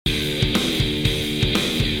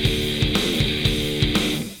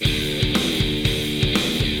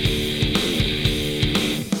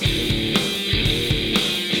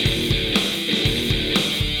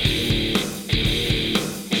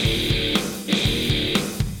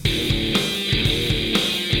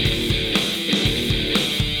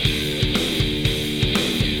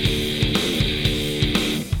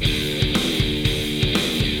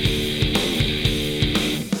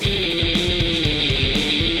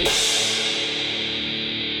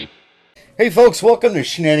Hey folks, welcome to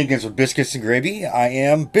Shenanigans with Biscuits and Gravy. I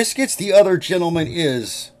am Biscuits, the other gentleman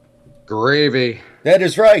is... Gravy. That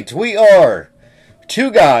is right, we are two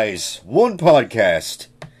guys, one podcast,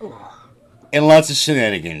 and lots of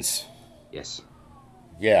shenanigans. Yes.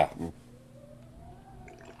 Yeah.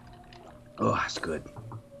 Oh, that's good.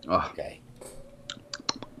 Oh. Okay.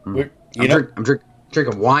 I'm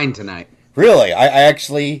drinking wine tonight. Really, I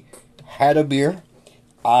actually had a beer.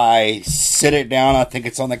 I set it down, I think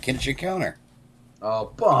it's on the kitchen counter.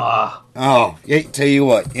 Oh, bah. Oh, yeah, tell you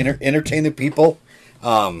what, entertain the people.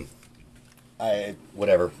 Whatever,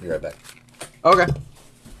 be right back. Okay.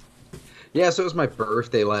 Yeah, so it was my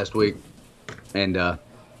birthday last week, and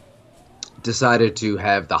decided to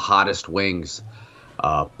have the hottest wings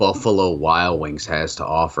Buffalo Wild Wings has to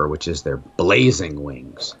offer, which is their blazing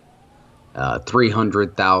wings.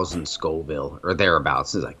 300,000 Scoville, or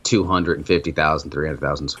thereabouts. It's like 250,000,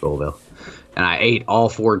 300,000 Scoville. And I ate all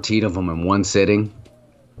 14 of them in one sitting.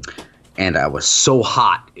 And I was so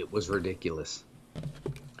hot, it was ridiculous.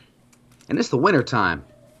 And it's the winter time.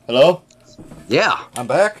 Hello? Yeah. I'm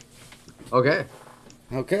back? Okay.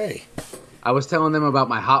 Okay. I was telling them about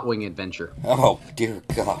my hot wing adventure. Oh, dear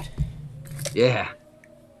God. Yeah.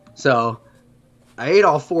 So, I ate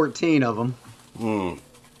all 14 of them.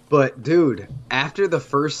 But, dude, after the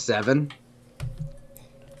first 7,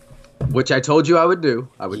 which I told you I would do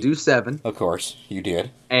 7. Of course, you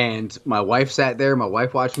did. And my wife sat there, my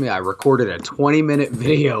wife watched me. I recorded a 20-minute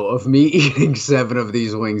video of me eating 7 of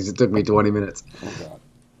these wings. It took me 20 minutes. Oh,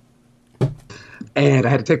 God. And I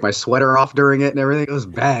had to take my sweater off during it and everything. It was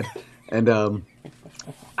bad. And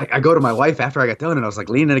I go to my wife after I got done, and I was like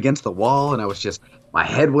leaning against the wall, and I was just, my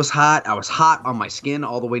head was hot. I was hot on my skin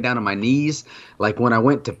all the way down to my knees. Like when I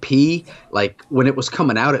went to pee, like when it was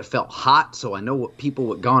coming out, it felt hot. So I know what people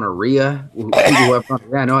with gonorrhea, people who have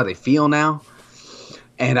gonorrhea, I know how they feel now.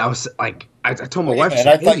 And I was like, I told my wife, and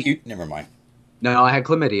I thought you, never mind. No, I had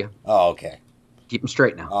chlamydia. Oh, okay. Keep them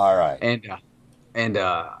straight now. All right. And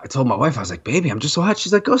I told my wife, I was like, baby, I'm just so hot.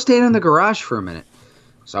 She's like, go stand in the garage for a minute.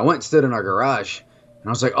 So I went and stood in our garage. And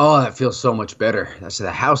I was like, oh, that feels so much better. I said,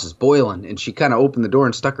 the house is boiling. And she kind of opened the door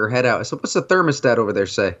and stuck her head out. I said, what's the thermostat over there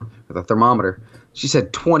say? Or the thermometer? She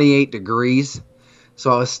said 28 degrees.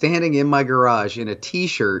 So I was standing in my garage in a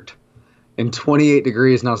T-shirt in 28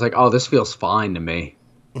 degrees. And I was like, oh, this feels fine to me.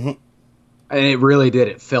 Mm-hmm. And it really did.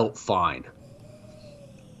 It felt fine.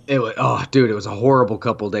 It was, oh, dude, it was a horrible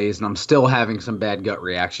couple days. And I'm still having some bad gut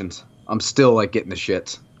reactions. I'm still like getting the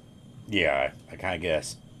shits. Yeah, I kind of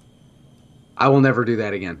guess. I will never do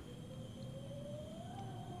that again.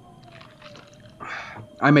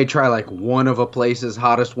 I may try like one of a place's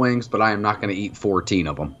hottest wings, but I am not going to eat 14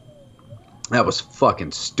 of them. That was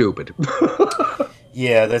fucking stupid.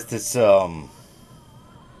 Yeah, that's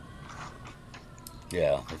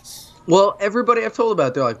yeah, it's... Well, everybody I've told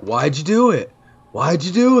about, they're like, why'd you do it? Why'd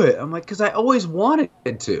you do it? I'm like, because I always wanted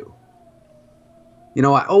to. You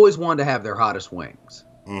know, I always wanted to have their hottest wings.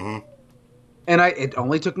 Mm-hmm. And it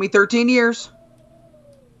only took me 13 years.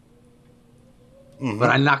 Mm-hmm.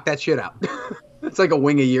 But I knocked that shit out. It's like a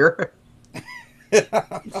wing a year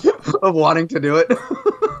of wanting to do it.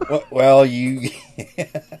 Well, you...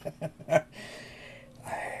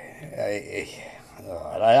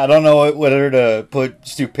 I don't know whether to put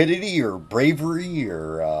stupidity or bravery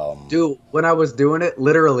or... Dude, when I was doing it,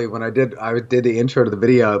 literally, when I did the intro to the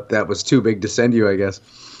video that was too big to send you, I guess.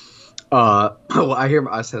 Well,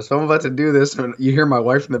 I said, so I'm about to do this, and you hear my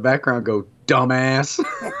wife in the background go, dumbass.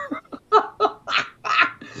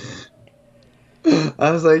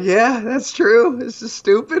 I was like, yeah, that's true. This is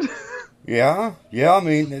stupid. Yeah, I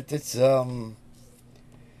mean, it's I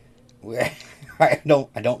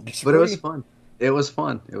don't disagree. But it was fun. It was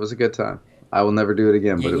fun. It was a good time. I will never do it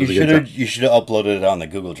again, but it was a good time. You should have uploaded it on the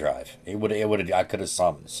Google Drive. It would I could have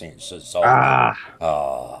saw it.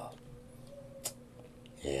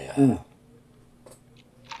 Yeah. Mm.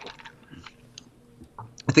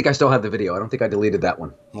 I think I still have the video. I don't think I deleted that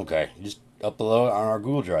one. Okay, just upload it on our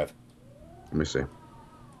Google Drive. Let me see.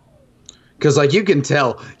 Because, like, you can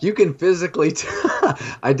tell. You can physically tell.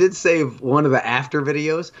 I did save one of the after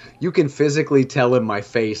videos. You can physically tell in my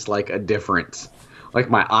face, like, a difference.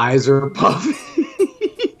 Like, my eyes are puffy.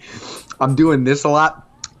 I'm doing this a lot.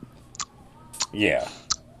 Yeah.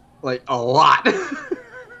 Like, a lot.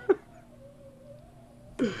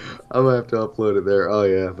 I'm going to have to upload it there. Oh,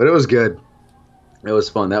 yeah. But it was good. It was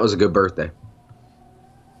fun. That was a good birthday.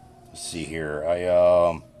 Let's see here.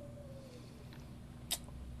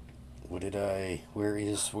 Where did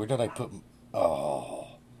I put... Oh.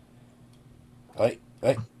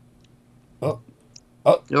 Oh.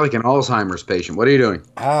 Oh, You're like an Alzheimer's patient. What are you doing?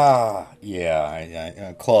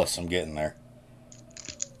 yeah, close. I'm getting there.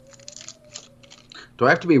 Do I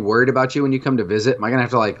have to be worried about you when you come to visit? Am I gonna have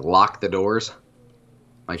to like lock the doors?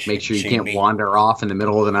 Like make sure you Chain can't me. wander off in the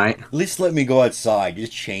middle of the night? At least let me go outside.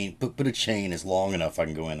 Just chain. Put a chain is long enough. I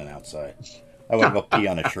can go in and outside. I want to go pee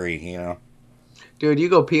on a tree. Dude, you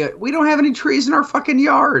go pee. We don't have any trees in our fucking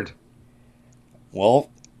yard. Well,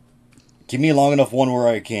 give me a long enough one where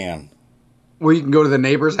I can. Where you can go to the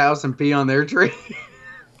neighbor's house and pee on their tree?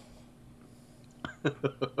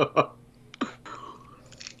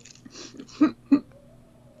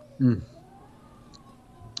 Mm.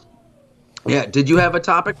 Yeah, did you have a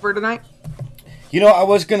topic for tonight? I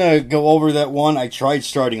was gonna go over that one. I tried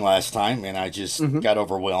starting last time, and I just Mm-hmm. got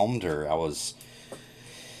overwhelmed, or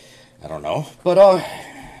I don't know. But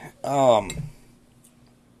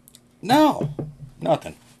no,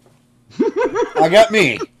 nothing. I got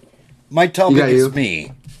me. My You topic got you. is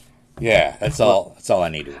me. Yeah, that's Well, all. That's all I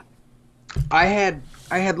needed. I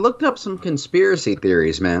had looked up some conspiracy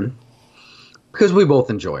theories, man, because we both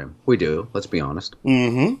enjoy them. We do. Let's be honest.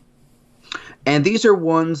 Mm-hmm. And these are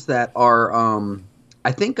ones that are,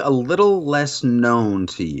 I think, a little less known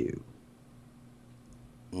to you.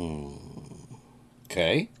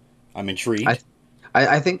 Okay, I'm I, intrigued.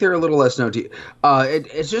 I think they're a little less known to you.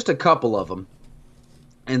 It's just a couple of them.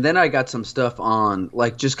 And then I got some stuff on,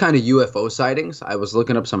 like, just kind of UFO sightings. I was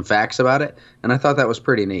looking up some facts about it, and I thought that was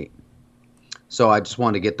pretty neat. So I just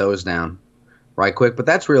wanted to get those down right quick. But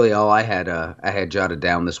that's really all I had jotted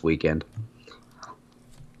down this weekend.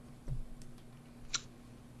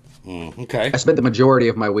 Okay. I spent the majority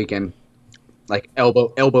of my weekend, like,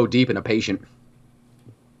 elbow deep in a patient.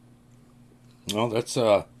 Well, that's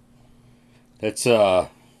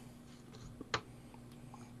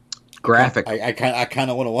Graphic. I kind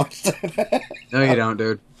of want to watch that. No, you don't,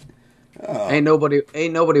 dude. Oh, Ain't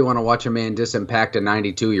nobody want to watch a man disimpact a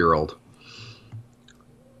 92-year-old.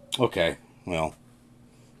 okay. Well,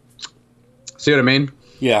 See what I mean?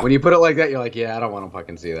 yeah. When you put it like that, you're like, yeah, I don't want to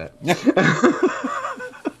fucking see that.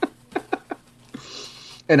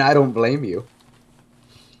 And I don't blame you.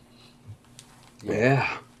 Yeah.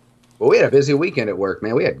 Well, we had a busy weekend at work,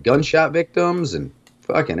 man. We had gunshot victims and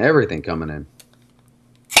fucking everything coming in.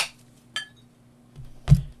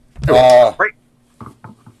 Uh,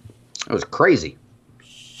 It was crazy.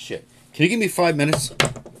 shit. Can you give me 5 minutes?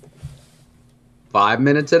 5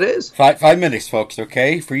 minutes it is. 5 minutes, folks.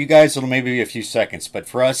 Okay. For you guys, it'll maybe be a few seconds, but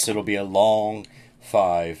for us, it'll be a long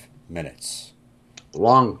 5 minutes.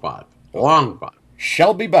 Long five. Okay. Long five.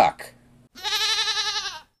 Shall be back.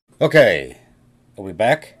 Okay. Are we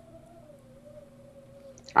back?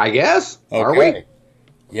 I guess. Okay. Are we?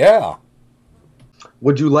 Yeah.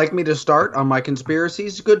 Would you like me to start on my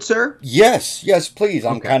conspiracies, good sir? Yes, please.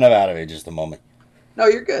 I'm Okay. kind of out of it just a moment. No,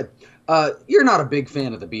 you're good. You're not a big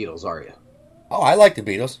fan of the Beatles, are you? Oh, I like the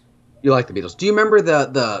Beatles. You like the Beatles. Do you remember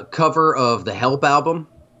the cover of the Help album?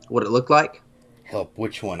 What it looked like? Help,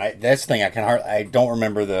 which one? That's the thing. I don't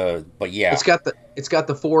remember but yeah. It's got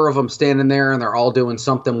the four of them standing there, and they're all doing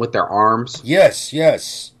something with their arms.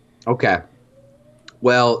 Yes. Okay.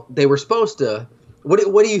 Well, they were supposed to. What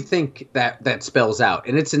do you think that spells out?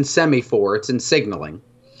 And it's in semaphore. It's in signaling.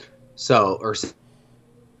 So or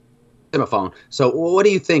semaphone. So what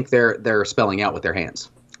do you think they're spelling out with their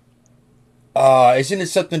hands? Isn't it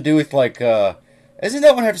something to do with like isn't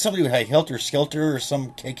that one have something to do with like Helter Skelter or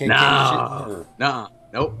some KKK shit? Or... No.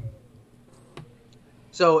 Nope.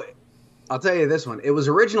 So I'll tell you this one. It was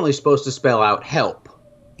originally supposed to spell out help.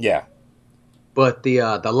 Yeah. But the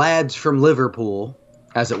lads from Liverpool,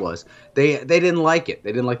 as it was, they didn't like it.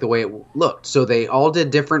 They didn't like the way it looked. So they all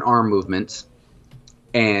did different arm movements,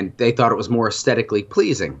 and they thought it was more aesthetically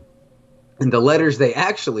pleasing. And the letters they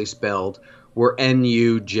actually spelled were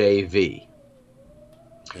NUJV.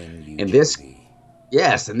 And this,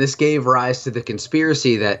 yes, and this gave rise to the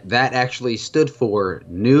conspiracy that actually stood for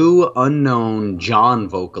New Unknown John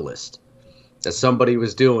Vocalist. That somebody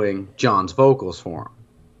was doing John's vocals for him.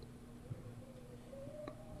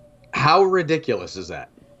 How ridiculous is that?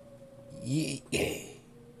 Yeah.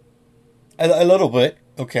 A little bit.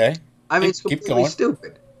 Okay. I mean, it's completely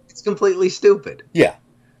stupid. It's completely stupid. Yeah.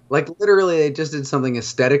 Like, literally, they just did something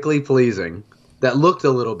aesthetically pleasing that looked a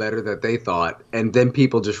little better that they thought, and then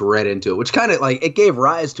people just read into it, which kind of, like, it gave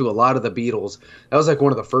rise to a lot of the Beatles. That was, like,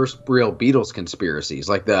 one of the first real Beatles conspiracies.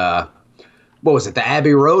 Like, what was it, the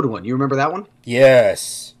Abbey Road one? You remember that one?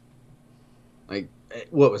 Yes. Like,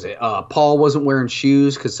 what was it? Paul wasn't wearing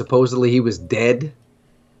shoes because supposedly he was dead.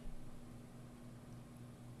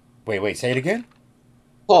 Wait, say it again?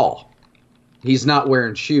 Paul. He's not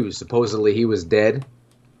wearing shoes. Supposedly he was dead.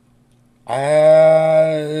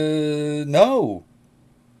 No.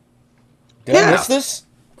 Did I Yeah, miss this?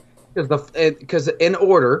 because in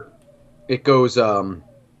order it goes.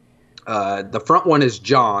 The front one is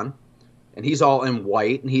John, and he's all in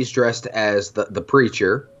white, and he's dressed as the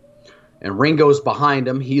preacher. And Ringo's behind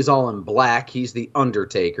him. He's all in black. He's the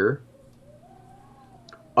Undertaker.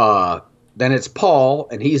 Then it's Paul,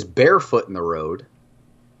 and he's barefoot in the road,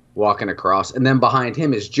 walking across. And then behind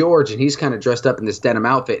him is George, and he's kind of dressed up in this denim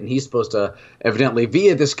outfit, and he's supposed to, evidently,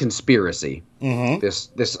 via this conspiracy, this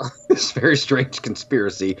this very strange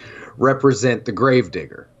conspiracy, represent the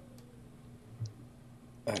gravedigger.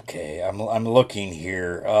 Okay, I'm looking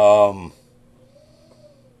here. All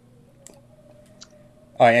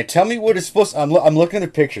right, tell me what it's supposed. I'm looking at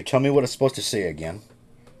the picture. Tell me what it's supposed to say again.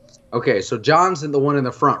 Okay, so John's the one in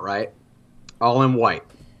the front, right? All in white.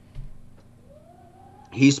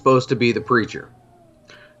 He's supposed to be the preacher.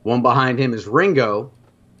 One behind him is Ringo.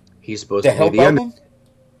 He's supposed to be the album?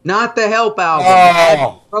 Not the Help album. Oh. The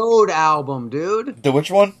Abbey Road album, dude. The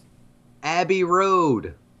which one? Abbey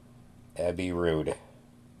Road. Abbey Road.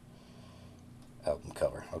 Album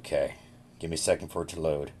cover. Okay. Give me a second for it to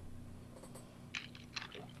load.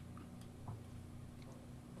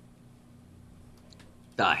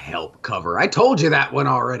 The Help cover. I told you that one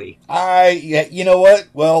already. Yeah, you know what?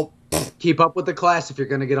 Well, keep up with the class if you're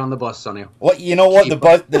going to get on the bus, Sonny. What? You know what?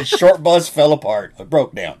 The short bus fell apart. It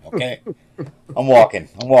broke down. Okay. I'm walking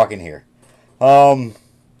here. Okay.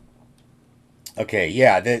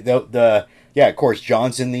 Yeah. Yeah. Of course,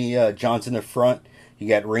 John's in the front. You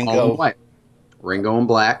got Ringo. All in white. Ringo in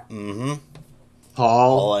black. Mm-hmm.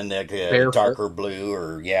 Paul in the darker blue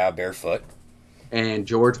or barefoot. And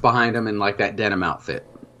George behind him in like that denim outfit.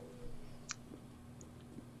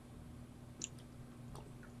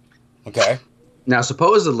 Okay. Now,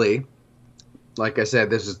 supposedly, like I said,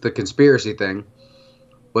 this is the conspiracy thing,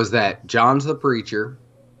 was that John's the preacher,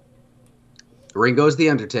 Ringo's the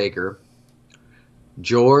Undertaker,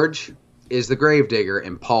 George is the gravedigger,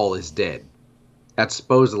 and Paul is dead. That's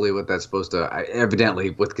supposedly what that's supposed to, evidently,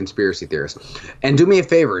 with conspiracy theorists. And do me a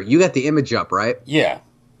favor, you got the image up, right? Yeah.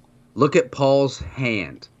 Look at Paul's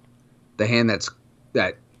hand. The hand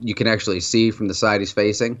that you can actually see from the side he's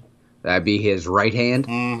facing. That'd be his right hand.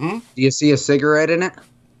 Mm-hmm. Do you see a cigarette in it?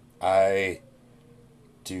 I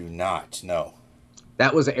do not, no.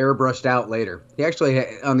 That was airbrushed out later. He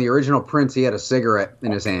actually, on the original prints, he had a cigarette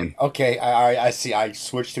in his hand. Okay, I see. I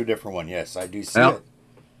switched to a different one. Yes, I do see it.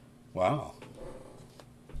 Wow.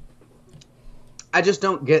 I just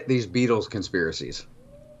don't get these Beatles conspiracies.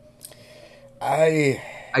 I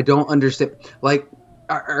don't understand. Like,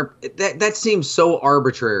 that seems so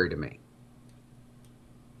arbitrary to me.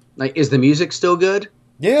 Like, is the music still good?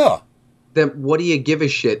 Yeah. Then what do you give a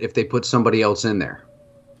shit if they put somebody else in there?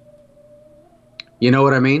 You know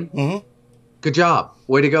what I mean? Mm-hmm. Good job.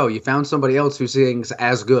 Way to go. You found somebody else who sings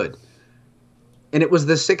as good. And it was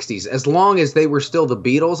the 60s. As long as they were still the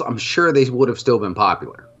Beatles, I'm sure they would have still been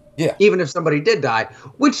popular. Yeah. Even if somebody did die,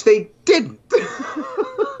 which they didn't.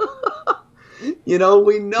 You know,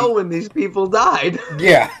 we know when these people died.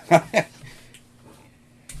 Yeah.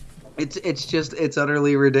 It's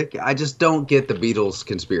utterly ridiculous. I just don't get the Beatles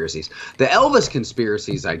conspiracies. The Elvis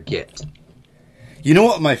conspiracies I get. You know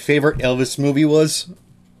what my favorite Elvis movie was?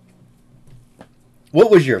 What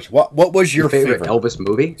was yours? What was your favorite Elvis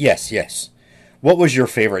movie? Yes. What was your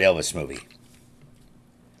favorite Elvis movie?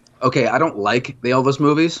 Okay, I don't like the Elvis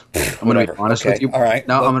movies. I'm going to be honest with you. All right.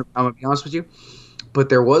 No, I'm going to be honest with you. But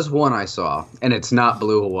there was one I saw, and it's not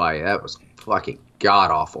Blue Hawaii. That was fucking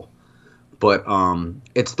god-awful. But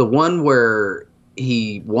it's the one where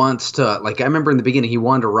he wants to, like, I remember in the beginning, he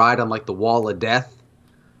wanted to ride on, like, the wall of death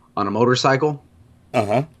on a motorcycle.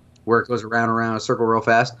 Uh-huh. Where it goes around a circle real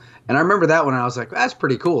fast. And I remember that one, and I was like, that's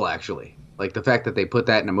pretty cool, actually. Like, the fact that they put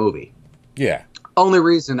that in a movie. Yeah. Only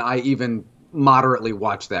reason I even moderately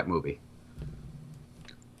watched that movie.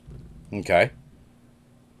 Okay.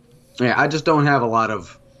 Yeah, I just don't have a lot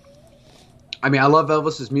of... I mean, I love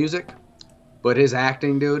Elvis's music, but his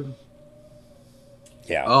acting, dude...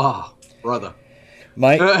 Yeah. Oh, brother.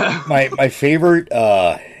 My favorite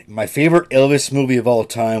Elvis movie of all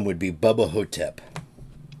time would be Bubba Hotep.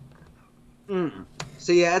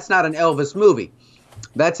 See, yeah, that's not an Elvis movie.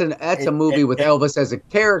 That's a movie with Elvis as a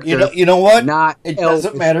character. You know what? Not it Elvis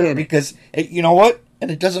doesn't matter because you know what?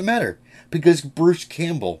 And it doesn't matter because Bruce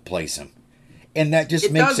Campbell plays him, and that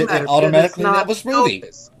just makes it automatically an Elvis movie.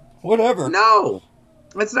 Whatever. No,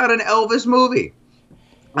 it's not an Elvis movie.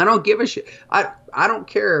 I don't give a shit. I don't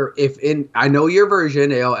care if I know your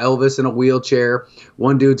version, Elvis in a wheelchair.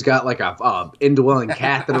 One dude's got like a indwelling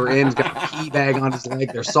catheter in, he's got a pee bag on his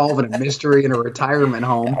leg. They're solving a mystery in a retirement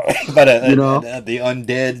home. But You know, the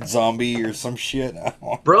undead zombie or some shit.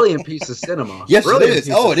 brilliant piece of cinema. Yes, Brilliant it is.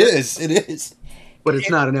 Oh, it is. It is. But it's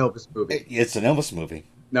not an Elvis movie. It's an Elvis movie.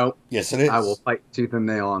 Nope. Yes, it is. I will fight tooth and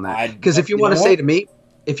nail on that. Because if you want to say to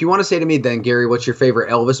me, then Gary, what's your favorite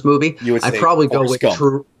Elvis movie? I'd probably go with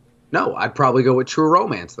True. No, I'd probably go with True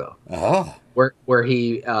Romance though. Oh. Where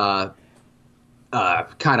he kind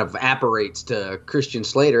of apparates to Christian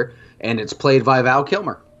Slater, and it's played by Val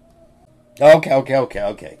Kilmer.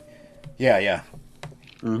 Okay. Yeah.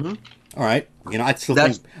 Mm-hmm. All right. You know, I still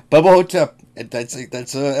think Bubba Hotep. That's a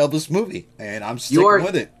Elvis movie, and I'm sticking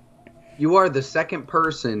with it. You are the second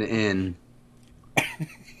person in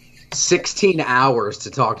 16 hours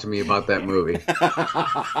to talk to me about that movie.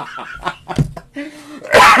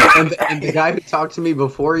 and the guy who talked to me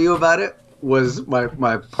before you about it was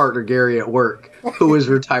my partner Gary at work, who is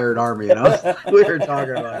retired Army, and we were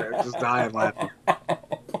talking about it, just dying laughing.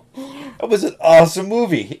 It was an awesome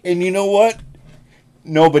movie, and you know what?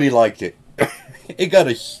 Nobody liked it. It got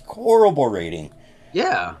a horrible rating.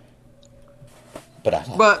 Yeah, but I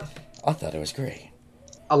thought it was great.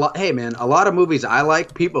 Hey man, a lot of movies I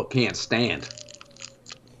like, people can't stand.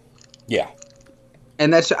 Yeah,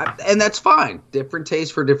 and that's fine. Different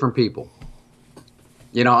taste for different people.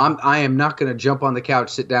 You know, I am not going to jump on the couch,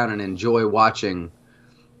 sit down, and enjoy watching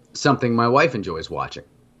something my wife enjoys watching.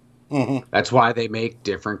 Mm-hmm. That's why they make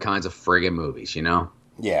different kinds of friggin' movies, you know?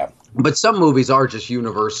 Yeah. But some movies are just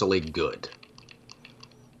universally good.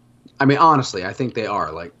 I mean, honestly, I think they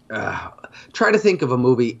are. Like, try to think of a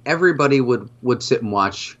movie everybody would sit and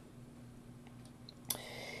watch.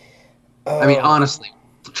 I mean, honestly,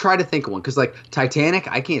 try to think of one. Because, like, Titanic,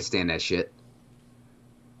 I can't stand that shit.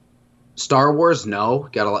 Star Wars, no.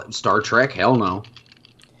 Star Trek, hell no.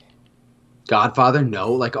 Godfather,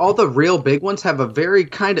 no. Like, all the real big ones have a very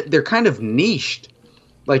they're kind of niched.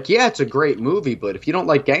 Like, yeah, it's a great movie, but if you don't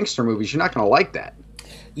like gangster movies, you're not going to like that.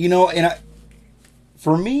 You know, and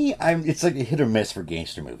for me, it's like a hit or miss for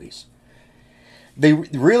gangster movies. They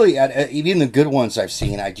really, even the good ones I've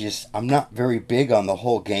seen, I'm not very big on the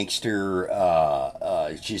whole gangster,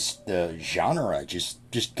 just the genre.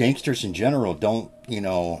 Just gangsters in general don't, you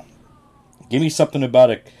know, give me something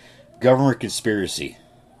about a government conspiracy.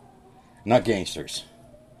 Not gangsters.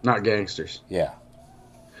 Not gangsters. Yeah.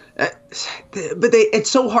 But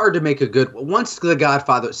it's so hard to make a good. Once The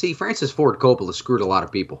Godfather, see, Francis Ford Coppola screwed a lot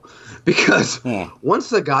of people because once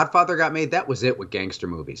The Godfather got made, that was it with gangster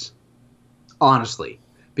movies. Honestly,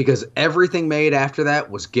 because everything made after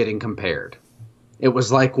that was getting compared. It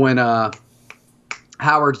was like when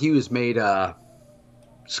Howard Hughes made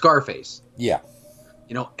Scarface. Yeah.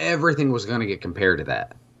 You know, everything was going to get compared to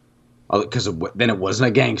that because then it wasn't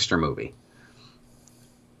a gangster movie.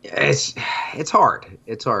 It's hard.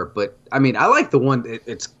 It's hard. But, I mean, I like the one.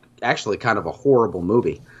 It's actually kind of a horrible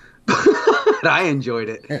movie. But I enjoyed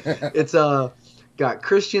it. It's got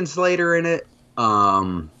Christian Slater in it.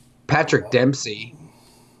 Patrick Dempsey.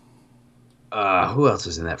 Who else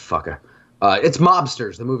is in that fucker? It's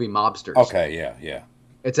Mobsters, the movie Mobsters. Okay, yeah.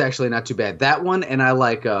 It's actually not too bad. That one, and I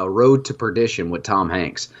like Road to Perdition with Tom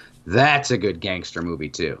Hanks. That's a good gangster movie,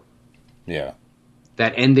 too. Yeah.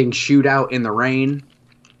 That ending shootout in the rain.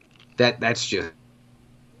 That's just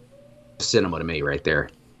cinema to me right there.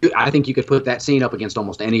 I think you could put that scene up against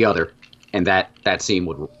almost any other, and that scene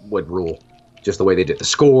would rule. Just the way they did the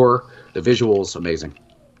score, the visuals, amazing.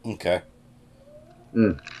 Okay.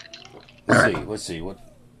 Let's see. What?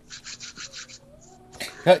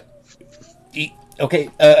 Okay.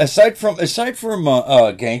 Aside from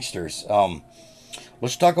gangsters,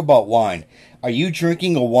 let's talk about wine. Are you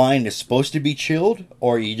drinking a wine that's supposed to be chilled,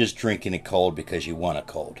 or are you just drinking it cold because you want it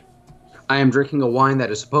cold? I am drinking a wine that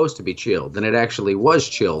is supposed to be chilled, and it actually was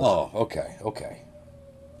chilled. Oh, okay.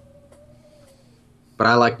 But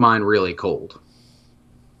I like mine really cold.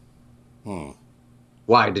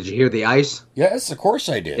 Why? Did you hear the ice? Yes, of course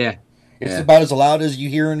I did. Yeah. It's about as loud as you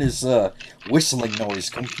hearing this whistling noise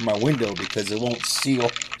come from my window because it won't seal.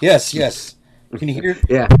 Yes. Can you hear?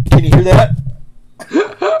 Yeah. Can you hear that?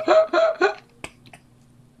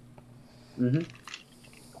 Mm-hmm.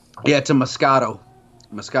 Yeah, it's a Moscato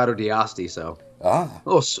d'Asti, so. Oh,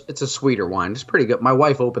 it's a sweeter wine. It's pretty good. My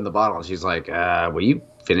wife opened the bottle and she's like, will you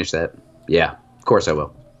finish that? Yeah, of course I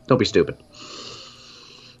will. Don't be stupid.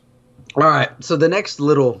 All right, so the next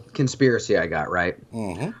little conspiracy I got, right?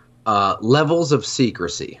 Mm-hmm. Levels of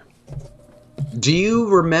secrecy. Do you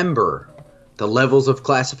remember the levels of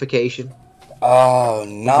classification? Oh,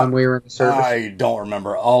 when not. we were in the service? I don't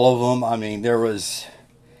remember all of them. I mean, there was.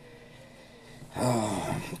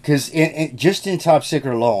 Because just in top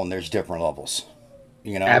secret alone, there's different levels.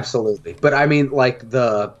 You know? Absolutely. But I mean, like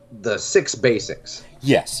the six basics,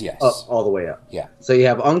 Yes, yes. all the way up. Yeah. So you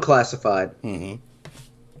have unclassified, Mm-hmm.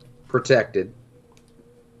 protected,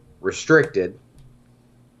 restricted,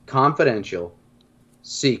 confidential,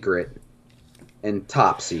 secret, and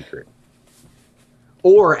top secret.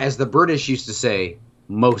 Or, as the British used to say,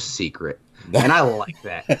 most secret. And I like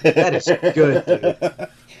that. That is good, dude.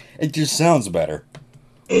 It just sounds better.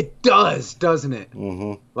 It does, doesn't it?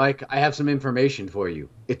 Mm-hmm. Like, I have some information for you.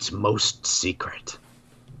 It's most secret.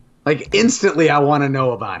 Like, instantly, I want to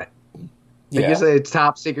know about it. Like, you say it's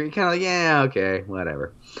top secret. You're kind of like, yeah, okay,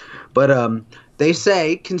 whatever. But they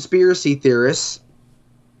say conspiracy theorists,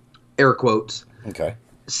 air quotes, Okay.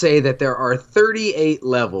 say that there are 38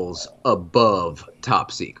 levels above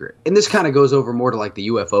top secret. And this kind of goes over more to like the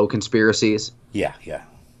UFO conspiracies. Yeah, yeah.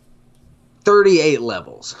 38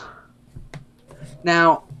 levels.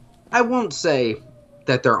 Now, I won't say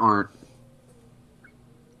that there aren't.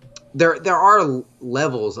 There are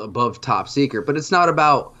levels above top secret, but it's not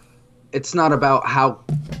about how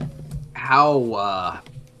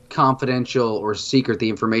confidential or secret the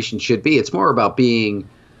information should be. It's more about being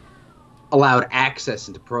allowed access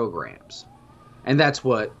into programs. And that's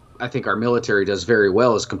what I think our military does very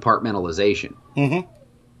well, is compartmentalization. Mm-hmm.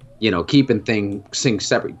 You know, keeping things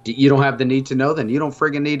separate. You don't have the need to know, then you don't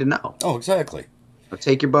friggin' need to know. Oh, exactly. Now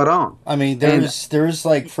take your butt on. I mean, there's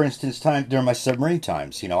like, for instance, time during my submarine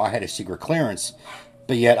times, I had a secret clearance,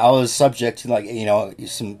 but yet I was subject to, like,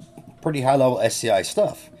 some pretty high level SCI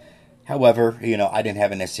stuff. However, I didn't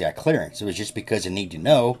have an SCI clearance. It was just because I need to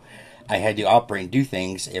know. I had to operate and do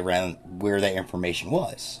things around where that information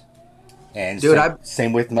was. And Dude,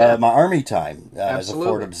 same with my Army time as a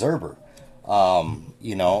forward Absolutely. observer.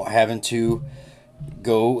 Having to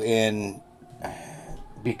go in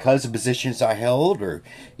because of positions I held, or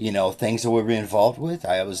things that we were involved with.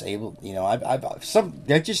 I was able,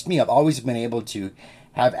 that's just me. I've always been able to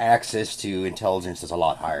have access to intelligence that's a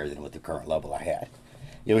lot higher than with the current level I had.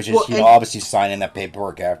 It was just obviously signing that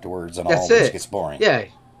paperwork afterwards and all, which gets boring. Yeah.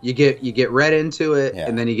 You get read into it, Yeah.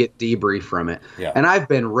 and then you get debriefed from it. Yeah. And I've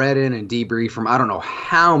been read in and debriefed from I don't know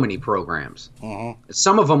how many programs. Mm-hmm.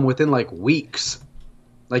 Some of them within like weeks.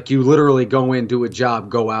 Like, you literally go in, do a job,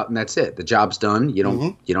 go out, and that's it. The job's done. You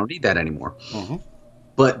don't need that anymore. Mm-hmm.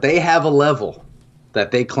 But they have a level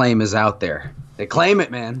that they claim is out there. They claim it,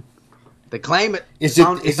 man. They claim it. Is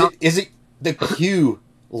it the Q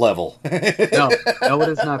level? No, it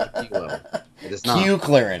is not the Q level. It is not. Q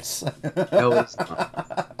clearance. No, it's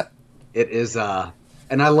not. It is,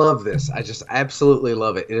 and I love this. I just absolutely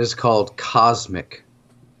love it. It is called Cosmic.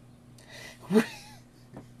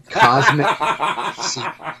 Cosmic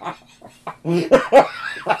Secret.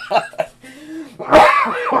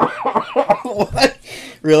 What?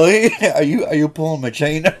 Really? Are you pulling my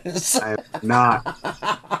chain? I am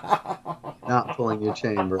not pulling your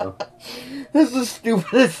chain, bro. This is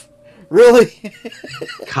stupid. Really?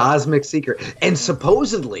 Cosmic Secret. And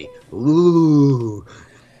supposedly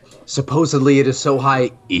it is so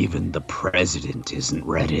high, even the president isn't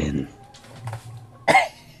read in.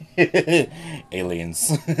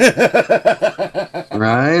 Aliens.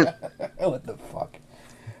 Right? What the fuck?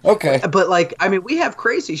 Okay. But, like, I mean, we have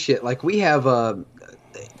crazy shit. Like, we have, how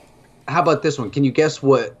about this one? Can you guess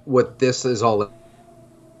what this is all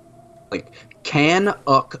like? Can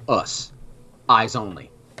uck us. Eyes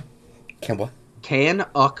only. Can what? Can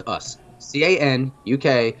uck us.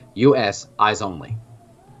 CANUKUS. Eyes only.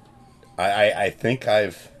 I think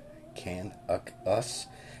I've can us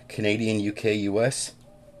Canadian UK US.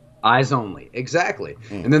 Eyes only. Exactly.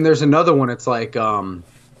 And then there's another one. It's like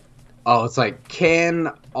it's like can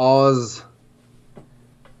Oz.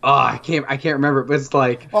 Oh, I can't remember, but it's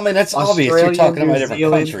like, Well, I mean, that's obvious. You're Australia, talking New about different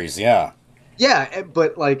Zealand. countries, yeah. Yeah,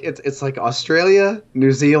 but like it's like Australia,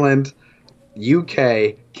 New Zealand,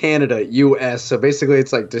 UK, Canada, US. So basically,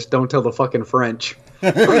 it's like, just don't tell the fucking French.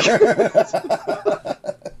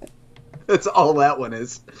 That's all that one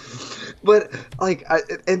is. But like,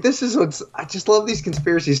 and this is what's, I just love these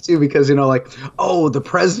conspiracies too, because like, oh, the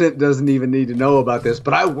president doesn't even need to know about this,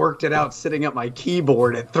 but I worked it out sitting at my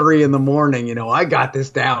keyboard at 3 a.m. I got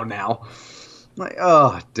this down now. I'm like,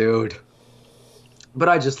 oh, dude. But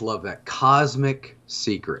I just love that Cosmic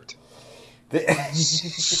Secret.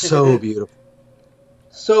 So beautiful.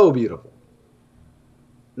 So beautiful.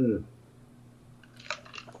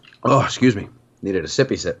 Oh, excuse me. Needed a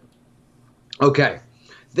sippy sip. Okay.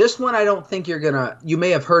 This one I don't think you may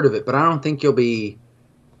have heard of it, but I don't think you'll be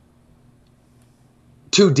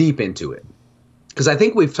too deep into it. because I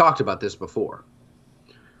think we've talked about this before.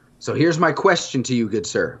 So here's my question to you, good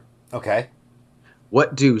sir. Okay.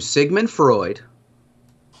 What do Sigmund Freud,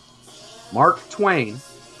 Mark Twain,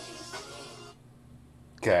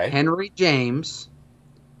 Okay. Henry James,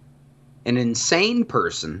 an insane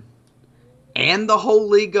person, and the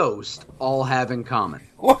Holy Ghost all have in common?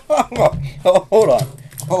 Oh, hold on.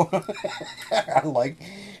 Oh, I like.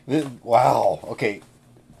 Wow. Okay.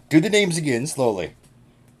 Do the names again slowly.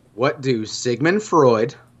 What do Sigmund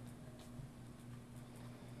Freud,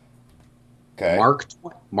 Okay.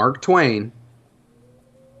 Mark Twain,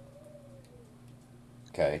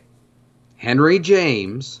 Okay. Henry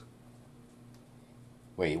James,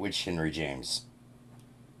 Wait, which Henry James?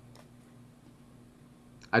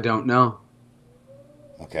 I don't know.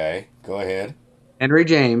 Okay. Go ahead. Henry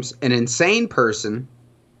James, an insane person,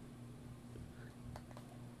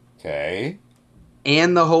 Okay.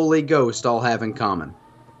 and the Holy Ghost all have in common?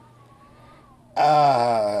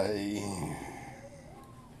 Uh,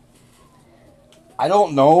 I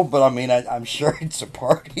don't know, but I mean, I'm sure it's a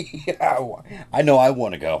party. I know I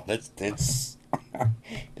want to go. That's this. I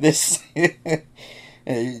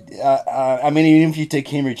mean, even if you take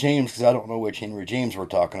Henry James, because I don't know which Henry James we're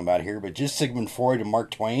talking about here, but just Sigmund Freud and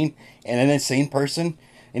Mark Twain and an insane person,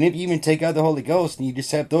 and if you even take out the Holy Ghost and you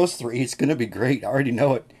just have those three, it's going to be great. I already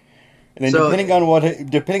know it. And then So depending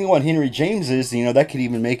on what Henry James is, that could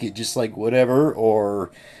even make it just like whatever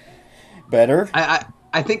or better.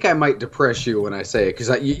 I think I might depress you when I say it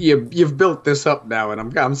because you've built this up now,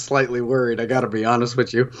 and I'm slightly worried. I got to be honest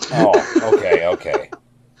with you. Oh, okay, okay.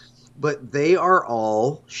 But they are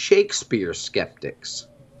all Shakespeare skeptics.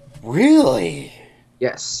 Really?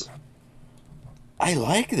 Yes. I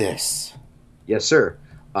like this. Yes, sir.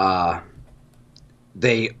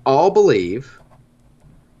 They all believe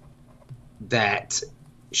that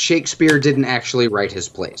Shakespeare didn't actually write his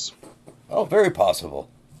plays. Oh, very possible.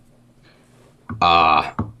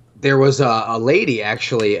 There was a lady,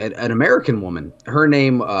 actually, an American woman. Her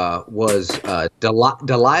name was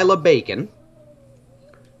Delilah Bacon.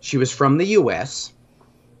 She was from the U.S.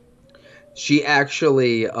 She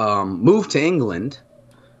actually moved to England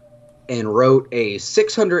and wrote a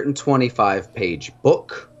 625-page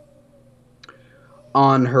book.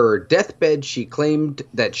 On her deathbed, she claimed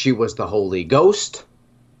that she was the Holy Ghost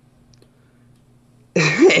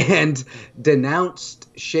and denounced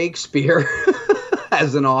Shakespeare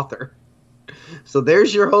as an author. So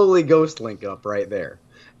there's your Holy Ghost link up right there.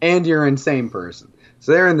 And your insane person.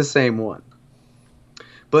 So they're in the same one.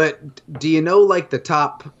 But do you know like the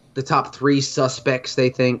top three suspects they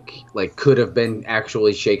think like could have been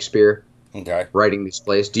actually Shakespeare? Okay. Writing these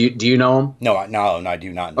plays. Do you know them? No, I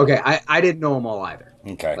do not know. Okay, I didn't know them all either.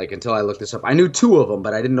 Okay. Like until I looked this up. I knew two of them,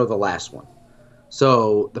 but I didn't know the last one.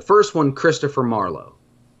 So the first one, Christopher Marlowe,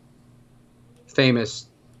 famous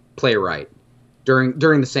playwright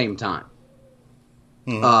during the same time.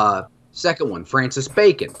 Mm-hmm. Second one, Francis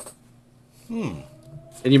Bacon.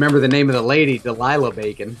 And you remember the name of the lady, Delilah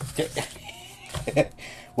Bacon.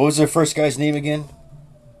 What was their first guy's name again?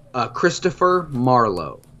 Christopher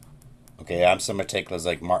Marlowe. Okay, I'm so meticulous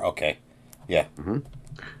like okay. Yeah. Mm-hmm.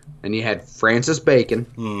 And you had Francis Bacon.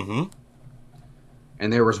 Mm-hmm.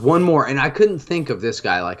 And there was one more, and I couldn't think of this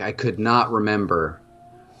guy. Like, I could not remember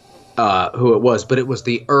who it was, but it was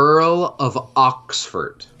the Earl of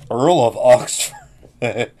Oxford. Earl of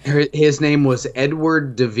Oxford. His name was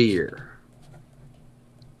Edward de Vere.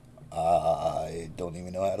 I don't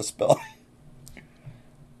even know how to spell it.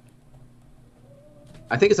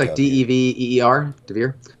 I think it's like Deveer, de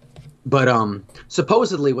Vere. But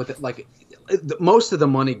supposedly, with it, like most of the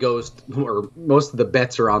money goes, or most of the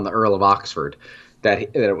bets are on the Earl of Oxford,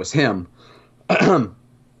 that it was him. And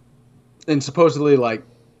supposedly, like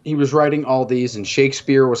he was writing all these, and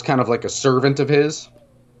Shakespeare was kind of like a servant of his,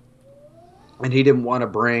 and he didn't want to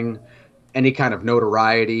bring any kind of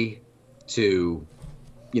notoriety to,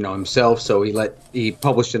 himself, so he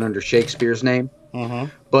published it under Shakespeare's name. Mm-hmm.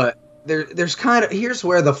 But there's kind of here's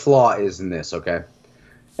where the flaw is in this, okay?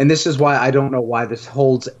 And this is why I don't know why this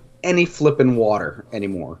holds any flippin' water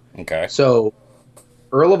anymore. Okay. So,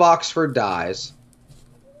 Earl of Oxford dies,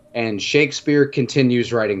 and Shakespeare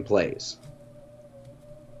continues writing plays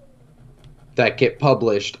that get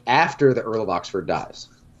published after the Earl of Oxford dies.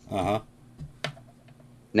 Uh-huh.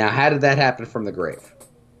 Now, how did that happen from the grave?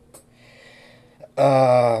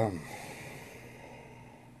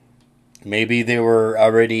 Maybe they were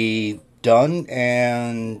already done,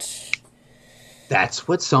 and That's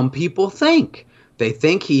what some people think. They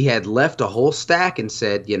think he had left a whole stack and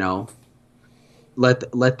said,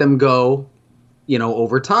 let them go,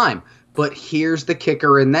 over time. But here's the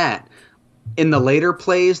kicker in that. in the later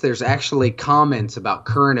plays, there's actually comments about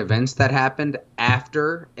current events that happened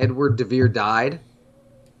after Edward de Vere died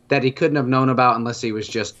that he couldn't have known about unless he was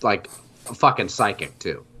just like a fucking psychic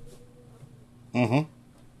too. Mm-hmm.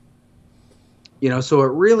 You know, so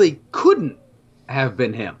it really couldn't have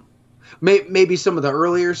been him. Maybe some of the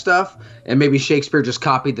earlier stuff, and maybe Shakespeare just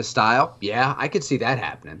copied the style. Yeah, I could see that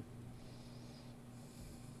happening.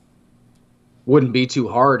 Wouldn't be too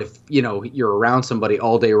hard if, you know, you're around somebody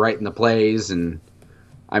all day writing the plays, and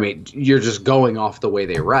I mean, you're just going off the way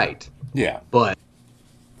they write. Yeah. But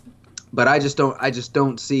I just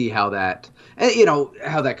don't see how that, you know,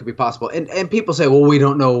 how that could be possible. And people say, well, we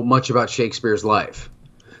don't know much about Shakespeare's life.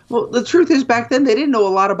 Well, the truth is, back then they didn't know a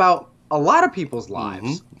lot about a lot of people's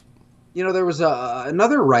lives. Mm-hmm. You know, there was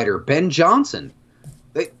another writer, Ben Jonson.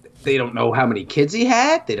 They don't know how many kids he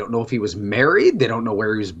had. They don't know if he was married. They don't know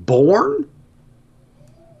where he was born.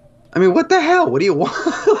 I mean, what the hell? What do you want?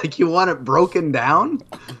 Like, you want it broken down?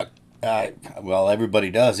 Well,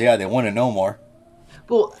 everybody does. Yeah, they want to know more.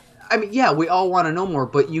 Well, I mean, yeah, we all want to know more,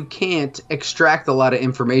 but you can't extract a lot of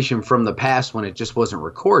information from the past when it just wasn't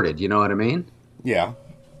recorded. You know what I mean? Yeah.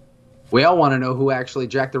 We all want to know who actually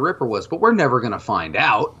Jack the Ripper was, but we're never going to find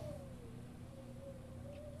out.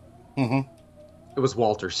 Mm-hmm. It was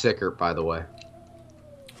Walter Sickert, by the way.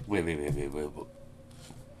 Wait.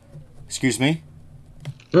 Excuse me?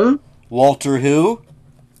 Hmm? Walter who?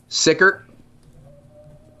 Sickert.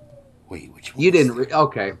 Wait, which one? You didn't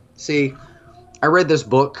okay. See, I read this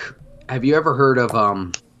book. Have you ever heard of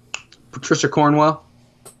Patricia Cornwell?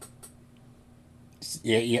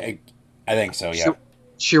 Yeah, I think so, yeah.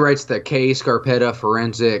 She writes the K. Scarpetta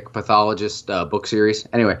Forensic Pathologist book series.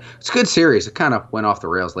 Anyway, it's a good series. It kind of went off the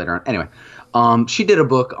rails later on. Anyway, she did a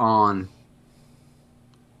book on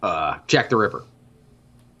Jack the Ripper.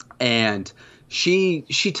 And she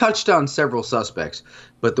touched on several suspects,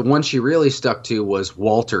 but the one she really stuck to was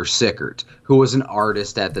Walter Sickert, who was an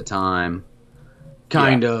artist at the time,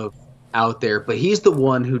 kind of out there. But he's the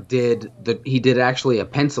one who did actually a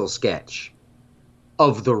pencil sketch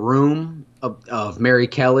of the room of Mary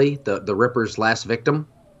Kelly, the Ripper's last victim.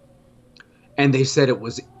 And they said it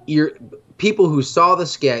was people who saw the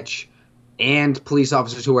sketch and police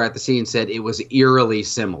officers who were at the scene said it was eerily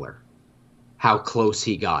similar how close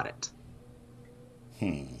he got it.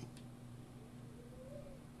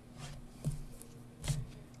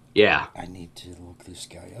 Yeah. I need to look this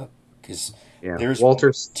guy up because there's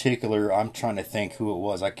Walter particular. I'm trying to think who it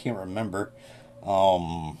was. I can't remember.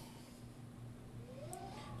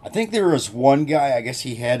 I think there was one guy. I guess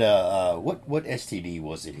he had a what STD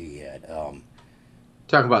was it? He had.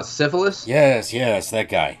 Talking about syphilis? Yes, that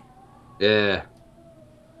guy. Yeah.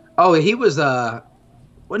 Oh, he was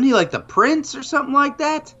wasn't he like the prince or something like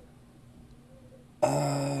that?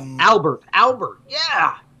 Albert,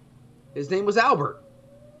 yeah. His name was Albert.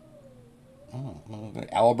 Oh,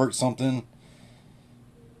 Albert something.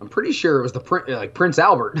 I'm pretty sure it was Prince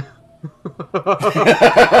Albert.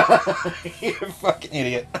 You're a fucking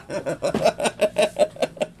idiot.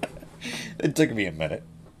 It took me a minute.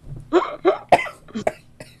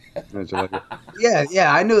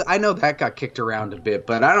 Yeah. I know that got kicked around a bit,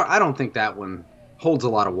 but I don't think that one holds a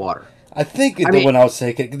lot of water. I think the one I was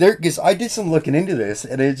taking there, because I did some looking into this,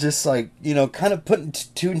 and it's just like, you know, kind of putting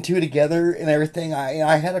two and two together and everything.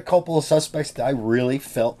 I had a couple of suspects that I really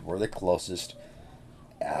felt were the closest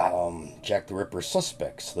Jack the Ripper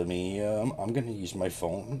suspects. Let me. I'm going to use my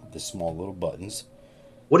phone, the small little buttons.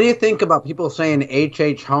 What do you think about people saying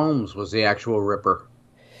H.H. Holmes was the actual Ripper?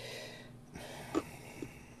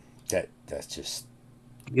 That's just.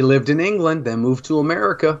 He lived in England, then moved to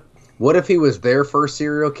America. What if he was their first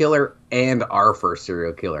serial killer and our first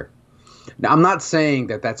serial killer? Now, I'm not saying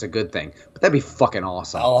that that's a good thing, but that'd be fucking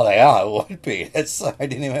awesome. Oh, yeah, it would be. I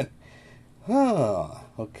didn't even.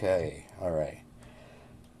 Okay. All right.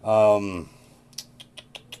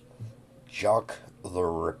 Jacques the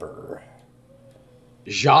Ripper.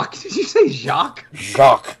 Jacques? Did you say Jacques?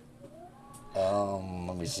 Jacques.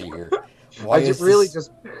 Let me see here. I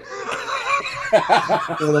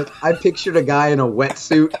pictured a guy in a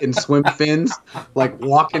wetsuit and swim fins, like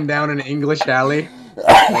walking down an English alley.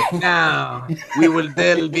 Like, now we will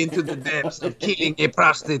delve into the depths of killing a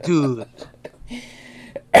prostitute.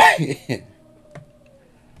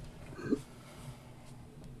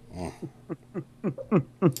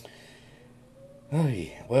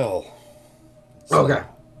 Well. Okay.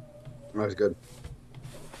 That was good.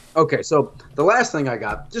 Okay, so the last thing I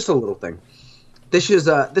got, just a little thing. This is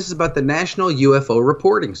about the National UFO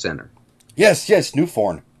Reporting Center. Yes,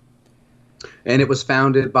 Newfound. And it was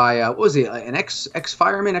founded by what was he, an ex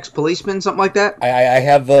fireman, ex policeman, something like that. I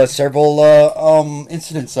have several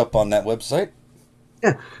incidents up on that website.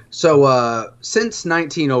 Yeah. So since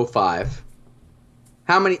 1905,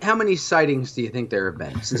 how many sightings do you think there have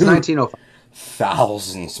been since 1905?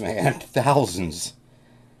 Thousands, man, thousands.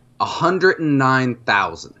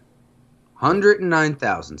 109,000.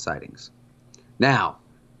 109,000 sightings. Now,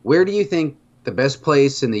 where do you think the best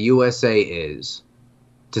place in the USA is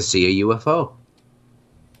to see a UFO?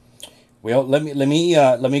 Well, let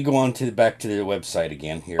me go on to back to the website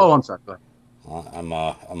again here. Oh, I'm sorry. Go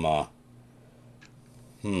ahead.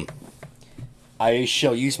 I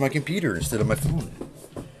shall use my computer instead of my phone.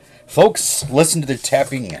 Folks, listen to the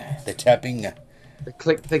tapping, The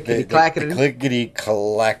clickety clackety. the clickety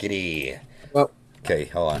clackety. Well, Okay,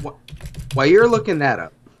 hold on. while you're looking that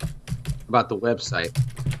up about the website,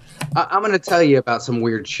 I'm going to tell you about some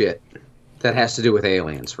weird shit that has to do with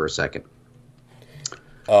aliens for a second.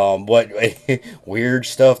 What weird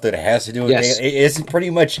stuff that has to do with Yes. isn't pretty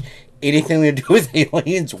much anything to do with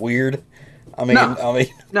aliens weird. No.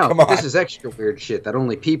 No, come on. this is extra weird shit that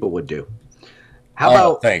only people would do. How Oh,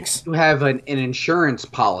 about thanks. you have an insurance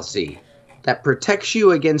policy that protects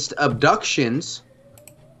you against abductions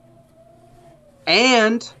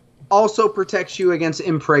and also protects you against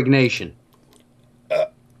impregnation?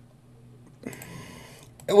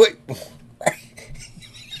 Wait,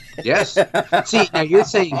 Yes. See, now you're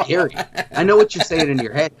saying Gary. I know what you're saying in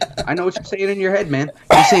your head. Man.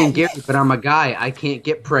 You're saying Gary, but I'm a guy. I can't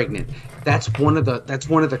get pregnant. That's one of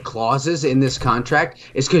the clauses in this contract.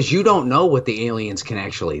 Is because you don't know what the aliens can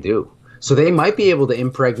actually do. So they might be able to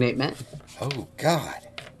impregnate men. oh God.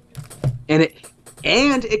 And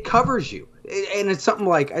it covers you. And it's something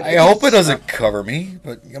like I hope it doesn't cover me,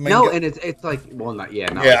 but I mean, no, and it's like, well, not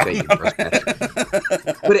Yeah. like baby breast cancer.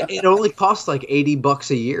 But it only costs like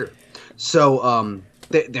 $80 a year. So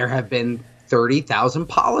there have been 30,000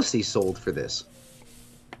 policies sold for this.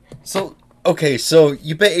 So okay, so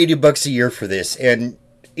you pay $80 a year for this, and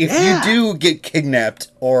if Yeah. you do get kidnapped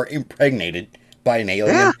or impregnated by an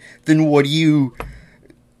alien, Yeah. then what do you get?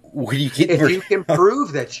 If you can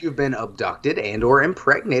prove that you've been abducted and or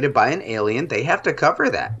impregnated by an alien, they have to cover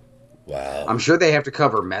that. Wow. I'm sure they have to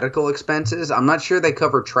cover medical expenses. I'm not sure they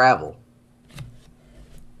cover travel.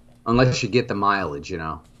 Unless you get the mileage,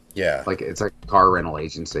 Yeah. Like it's like a car rental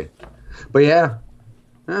agency. But yeah.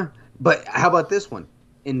 But how about this one?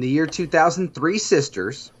 In the year 2003,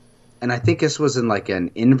 sisters, and I think this was in like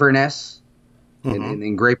an Inverness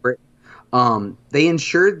in Great Britain, they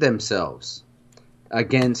insured themselves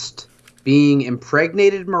against being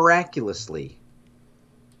impregnated miraculously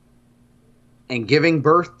and giving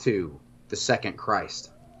birth to the second Christ.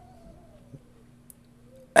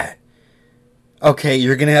 Okay,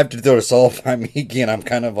 you're gonna have to throw this all by me again. I'm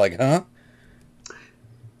kind of like, huh?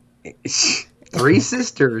 3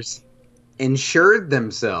 sisters insured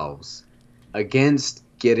themselves against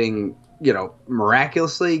getting,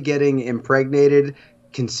 miraculously getting impregnated,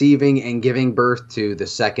 conceiving, and giving birth to the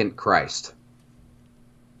second Christ.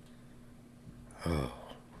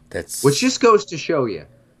 That's Which just goes to show you,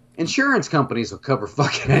 insurance companies will cover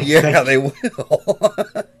fucking anything. yeah, they will.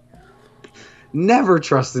 Never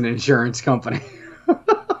trust an insurance company.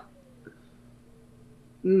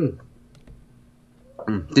 Did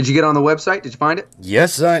you get on the website? Did you find it?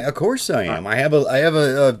 Yes, of course I am. I have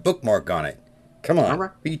a bookmark on it. Come on, All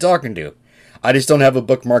right. who are you talking to? I just don't have a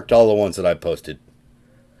bookmarked all the ones that I posted.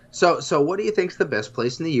 So what do you think's the best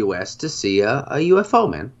place in the U.S. to see a UFO,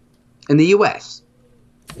 man? In the U.S.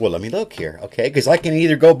 Well, let me look here, okay? Because I can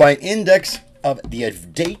either go by index of the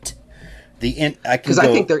date, I can go I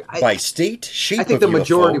think by state, shape I think of the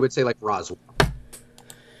majority UFO. would say like Roswell.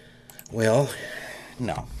 Well,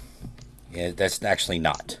 no. Yeah, that's actually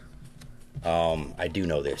not. I do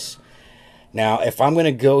know this. Now, if I'm going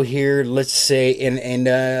to go here, let's say,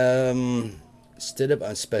 instead of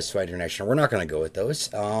unspecified international, we're not going to go with those.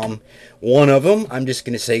 One of them, I'm just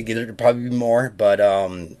going to say there'd probably be more, but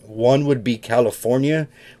one would be California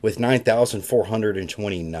with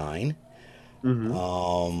 9,429.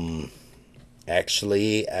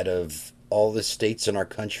 Actually, out of all the states in our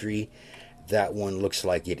country, that one looks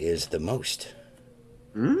like it is the most.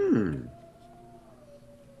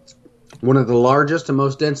 One of the largest and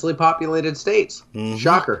most densely populated states.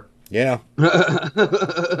 Shocker. Yeah.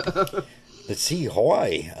 Let's see,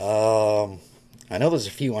 Hawaii. I know there's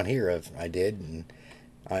a few on here I did. And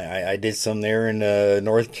I did some there in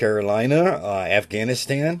North Carolina,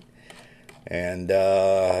 Afghanistan, and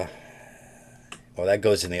well, that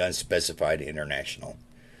goes in the unspecified international.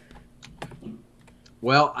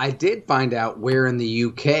 Well, I did find out where in the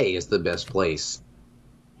UK is the best place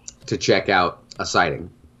to check out a sighting.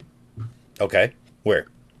 Okay. Where?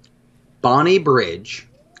 Bonny Bridge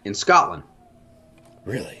in Scotland.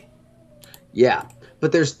 Really? Yeah,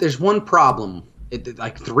 but there's one problem.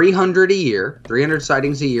 Like 300 a year, 300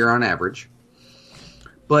 sightings a year on average.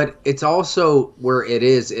 But it's also where it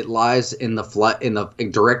is. It lies in the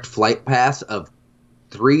direct flight path of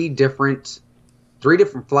three different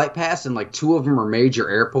flight paths, and like two of them are major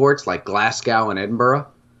airports, like Glasgow and Edinburgh.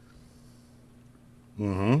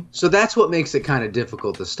 Mm-hmm. So that's what makes it kind of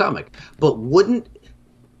difficult to stomach. But wouldn't...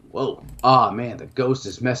 Whoa. Oh, man, the ghost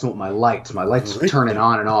is messing with my lights. My lights are turning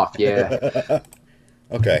on and off, yeah.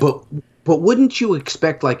 Okay. But wouldn't you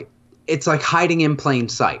expect, like... It's like hiding in plain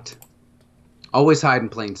sight. Always hide in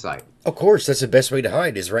plain sight. Of course, that's the best way to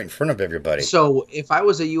hide, is right in front of everybody. So if I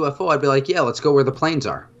was a UFO, I'd be like, yeah, let's go where the planes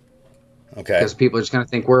are. Okay. Because people are just going to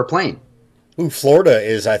think we're a plane. Ooh, Florida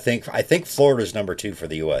is, I think Florida's number 2 for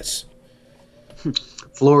the U.S.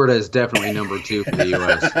 Florida is definitely number 2 for the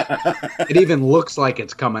U.S. It even looks like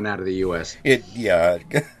it's coming out of the U.S. Yeah.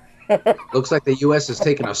 Looks like the U.S. is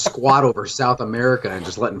taking a squat over South America and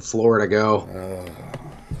just letting Florida go.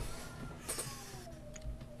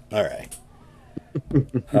 All right.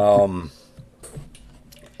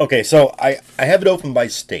 Okay, so I have it open by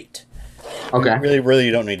state. Okay. We really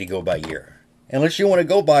don't need to go by year. Unless you want to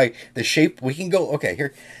go by the shape, we can go... Okay,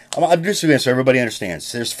 here. I'll do this so everybody understands.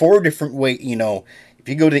 There's 4 different ways, if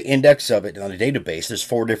you go to the index of it on the database, there's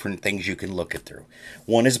 4 different things you can look it through.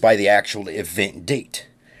 One is by the actual event date.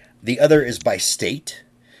 The other is by state.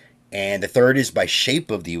 And the third is by shape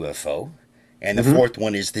of the UFO. And the fourth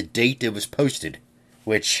one is the date it was posted.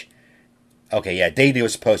 Which, okay, yeah, date it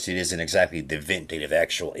was posted isn't exactly the event date of the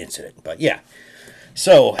actual incident. But yeah.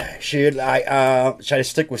 So, should I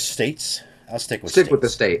stick with states? I'll stick with states. Stick with the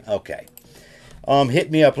state. Okay.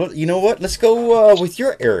 Hit me up. You know what? Let's go with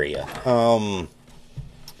your area.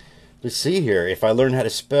 Let's see here. If I learn how to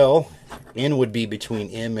spell, N would be between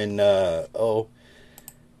M and O.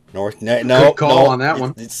 North. No, good call on that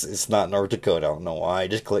one. It's not North Dakota. I don't know why. I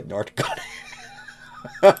just clicked North Dakota.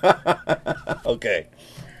 Okay.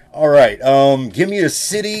 All right. Give me a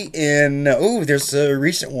city in. Oh, there's a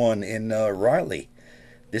recent one in Raleigh.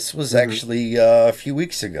 This was actually a few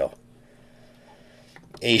weeks ago.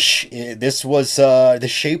 This was the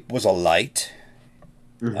shape was a light.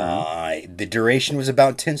 The duration was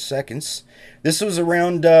about 10 seconds. This was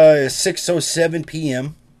around 6:07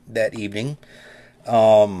 p.m. that evening.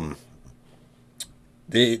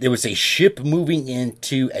 There was a ship moving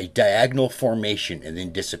into a diagonal formation and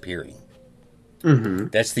then disappearing.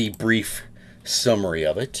 That's the brief summary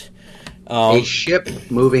of it. A ship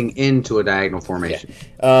moving into a diagonal formation.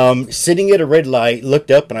 Yeah. Sitting at a red light,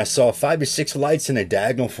 looked up and I saw 5 to 6 lights in a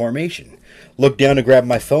diagonal formation. Looked down to grab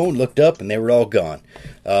my phone, looked up, and they were all gone.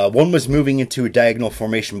 One was moving into a diagonal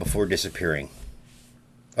formation before disappearing.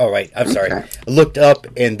 All right, I'm sorry. I looked up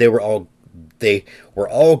and they were all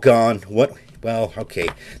gone. What? Well, okay.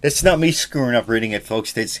 That's not me screwing up reading it,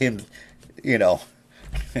 folks. That's him,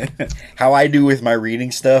 how I do with my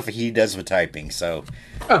reading stuff, he does with typing. So,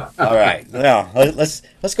 all right. Now,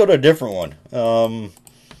 let's go to a different one.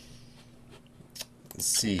 Let's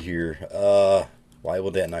see here. Why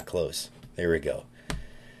will that not close? There we go.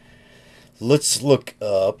 Let's look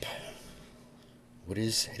up. How do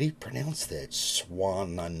you pronounce that?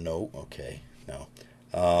 Swanano. Okay. No.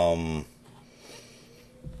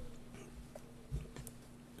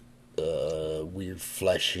 Weird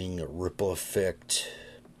flashing ripple effect.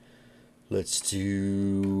 Let's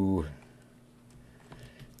do.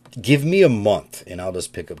 Give me a month, and I'll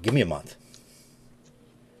just pick up. Give me a month,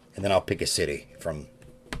 and then I'll pick a city from.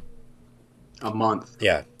 A month.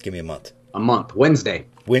 Yeah, give me a month. A month. Wednesday.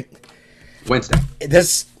 Wednesday.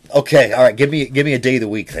 That's okay. All right, give me a day of the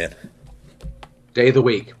week then. Day of the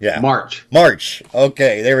week. Yeah. March.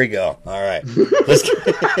 Okay, there we go. All right. Let's.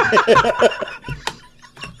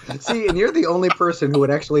 See, and you're the only person who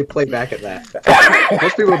would actually play back at that.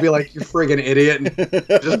 Most people would be like, "You friggin' idiot!"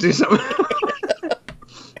 and just do something.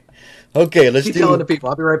 Okay, let's keep telling the people.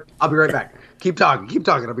 I'll be right back. Keep talking.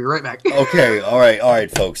 I'll be right back. Okay, all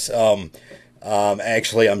right, folks.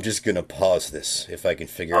 Actually, I'm just gonna pause this if I can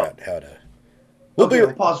figure out how to.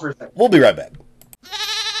 We'll pause for a second. We'll be right back.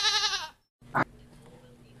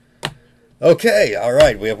 Okay, all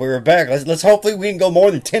right, we're back. Let's hopefully we can go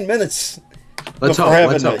more than 10 minutes. Let's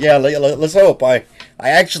hope. Yeah, let's hope. I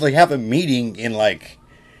actually have a meeting in like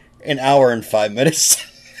an hour and 5 minutes.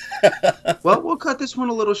 Well, we'll cut this one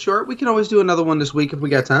a little short. We can always do another one this week if we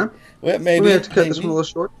got time. Well, maybe we have to cut this one a little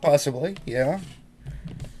short. Possibly, yeah.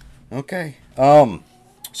 Okay.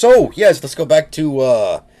 So yes, let's go back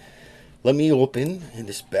to. Let me open and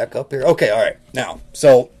just back up here. Okay, all right. Now,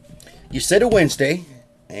 so you said a Wednesday,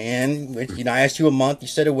 and I asked you a month. You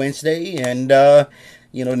said a Wednesday, and narrowed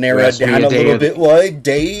it down a little bit. Well, a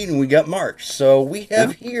day, and we got March. So we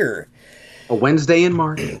have here a Wednesday in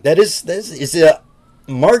March. That is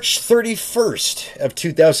March 31st of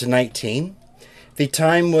 2019. The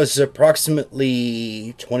time was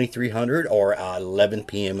approximately 2300 or 11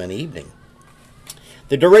 p.m. in the evening.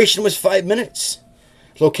 The duration was 5 minutes.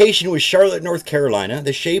 Location was Charlotte, North Carolina.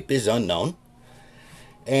 The shape is unknown.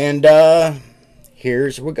 And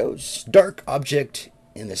here's what goes. Dark object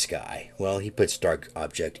in the sky. Well, he puts dark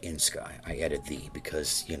object in sky. I added the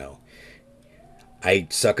because, I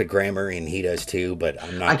suck at grammar and he does too, but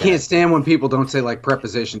I'm not. I can't stand when people don't say like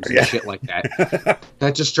prepositions and shit like that.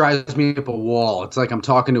 That just drives me up a wall. It's like I'm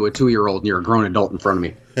talking to a 2-year-old and you're a grown adult in front of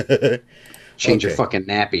me. Change your fucking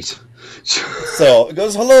nappies. So it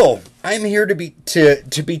goes, hello. I'm here to be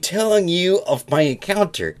telling you of my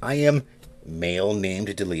encounter. I am male,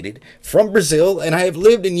 named deleted, from Brazil, and I have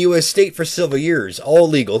lived in U.S. state for several years, all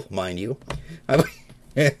legal, mind you.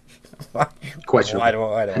 Questionable.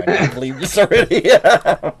 Why do I not believe this already?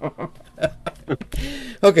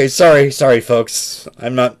 Okay, sorry, folks.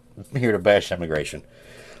 I'm not here to bash immigration.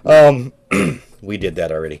 We did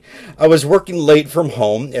that already. I was working late from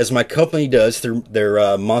home, as my company does through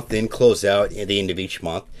their month-end closeout at the end of each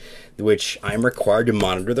month, which I'm required to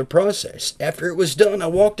monitor the process. After it was done, I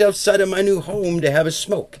walked outside of my new home to have a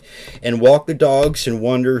smoke and walk the dogs and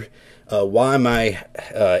wonder why my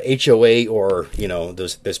HOA or,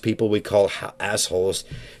 those people we call assholes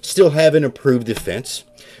still haven't approved the fence.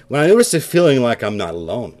 When I notice a feeling like I'm not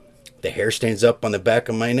alone, the hair stands up on the back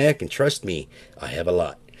of my neck, and trust me, I have a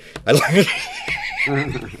lot. I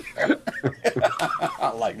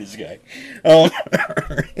like this guy.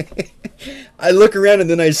 I look around and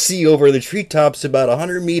then I see over the treetops about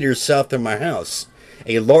 100 meters south of my house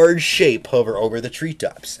a large shape hover over the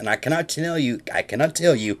treetops, and I cannot tell you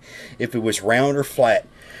if it was round or flat.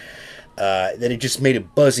 That it just made a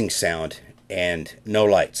buzzing sound and no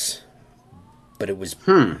lights, but it was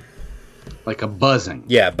like a buzzing.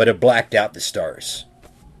 Yeah, but it blacked out the stars.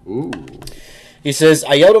 Ooh. He says,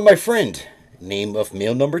 I yelled at my friend, name of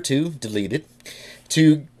male number 2, deleted,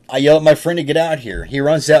 I yell at my friend to get out here. He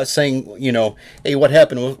runs out saying, hey, what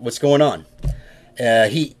happened? What's going on?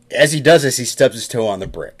 As he does this, he stubs his toe on the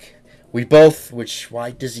brick. We both, why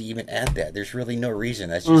does he even add that? There's really no reason.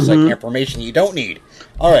 That's just like information you don't need.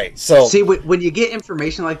 All right, so. See, when you get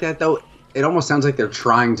information like that, though, it almost sounds like they're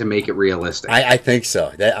trying to make it realistic. I think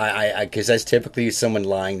so. Because that's typically someone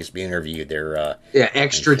lying just being interviewed. They're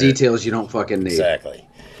extra details you don't fucking need. Exactly.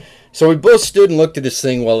 So we both stood and looked at this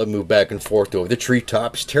thing while it moved back and forth over the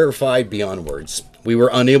treetops, terrified beyond words. We were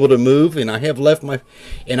unable to move, and I had left my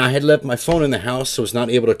phone in the house, so I was not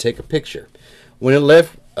able to take a picture. When it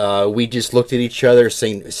left, we just looked at each other,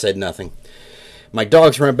 said nothing. My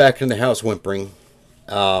dogs ran back into the house whimpering.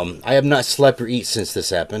 I have not slept or eaten since this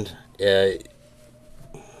happened. I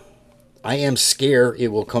am scared it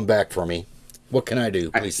will come back for me. What can I do?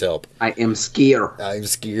 Please help. I am scared. I'm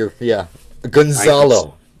scared. Yeah,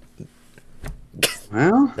 Gonzalo.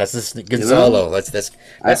 Well, that's this Gonzalo.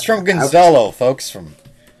 That's from Gonzalo, folks. From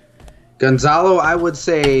Gonzalo, I would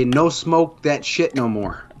say no smoke that shit no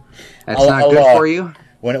more. That's not good for you.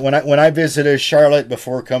 When I visited Charlotte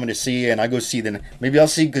before coming to see you, and I go see maybe I'll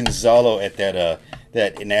see Gonzalo at that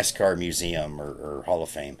NASCAR museum or Hall of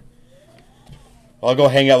Fame. I'll go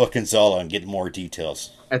hang out with Gonzalo and get more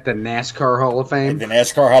details. At the NASCAR Hall of Fame? At the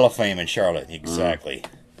NASCAR Hall of Fame in Charlotte, exactly.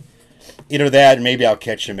 Either that, and maybe I'll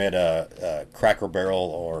catch him at a Cracker Barrel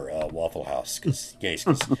or a Waffle House. Cause, I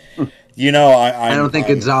don't think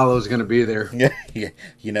Gonzalo's going to be there. Yeah,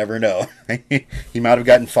 you never know. He might have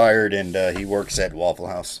gotten fired, and he works at Waffle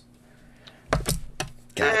House.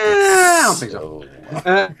 God, I don't think so.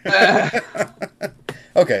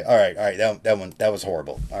 Okay, all right. That was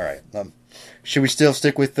horrible. All right. Should we still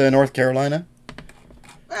stick with North Carolina?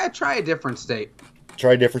 Try a different state.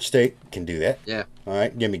 Try a different state? Can do that. Yeah. All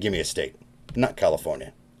right, give me a state. Not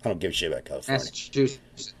California. I don't give a shit about California.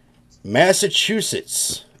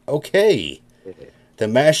 Massachusetts. Okay. The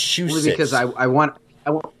Massachusetts. Only because I want,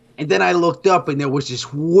 and then I looked up and there was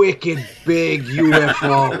this wicked big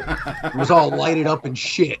UFO. It was all lighted up and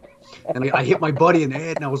shit. And I hit my buddy in the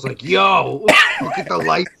head and I was like, yo, look at the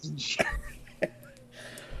lights and shit.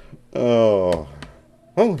 Oh,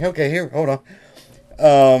 okay, here, hold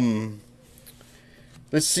on.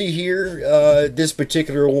 Let's see here. This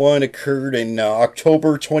particular one occurred in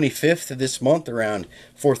October 25th of this month, around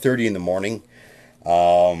 4:30 in the morning.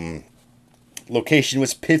 Location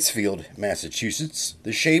was Pittsfield, Massachusetts.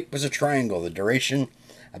 The shape was a triangle. The duration,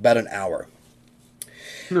 about an hour.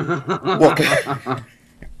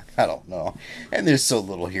 I don't know. And there's so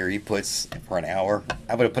little here he puts for an hour.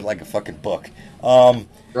 I would have put like a fucking book.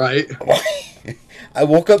 Right. I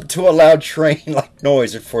woke up to a loud train-like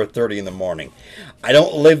noise at 4:30 in the morning. I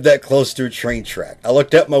don't live that close to a train track. I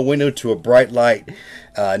looked out my window to a bright light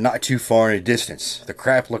not too far in the distance. The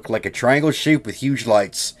craft looked like a triangle shape with huge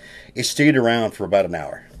lights. It stayed around for about an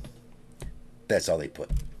hour. That's all they put.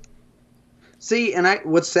 See, and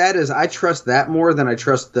what's sad is I trust that more than I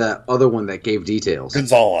trust the other one that gave details.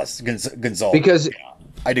 Gonzalez. Because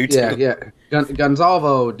I do too. yeah.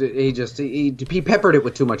 Gonzalvo, he peppered it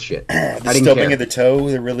with too much shit. The stubbing of the toe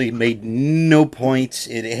that really made no points.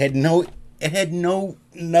 It had nothing.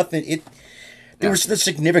 There was the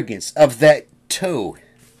significance of that toe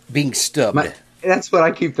being stubbed. That's what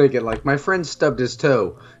I keep thinking. Like, my friend stubbed his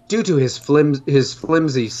toe due to his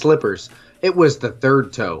flimsy slippers. It was the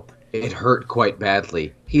third toe. It hurt quite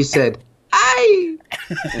badly. He said, "Aye,"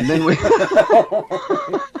 and then we.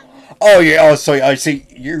 Oh yeah. Oh, so I see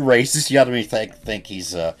you're racist. You ought to think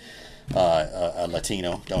he's a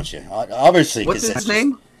Latino, don't you? Obviously. What's his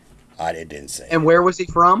name? I didn't say. And where was he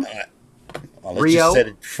from? Rio. Just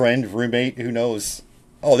said friend, roommate. Who knows?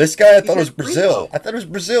 Oh, this guy. I thought it was Brazil. Rio. I thought it was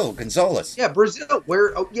Brazil. Gonzalez. Yeah, Brazil.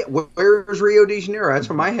 Where? Oh, yeah. Where's Rio de Janeiro? That's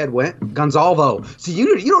where my head went. Gonzalvo. See, you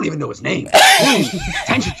don't even know his name.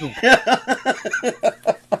 Attention to him.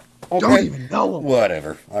 Okay. Don't even know him.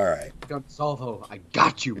 Whatever. All right. Gonzalvo, I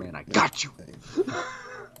got you, man. I got you.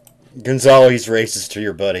 Gonzalo, he's racist to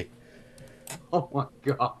your buddy. Oh my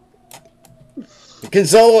god.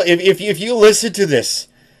 Gonzalo, if you listen to this,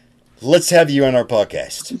 let's have you on our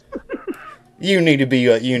podcast. You need to be.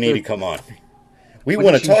 You need to come on. We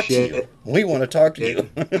want to talk to you. We want to talk to you.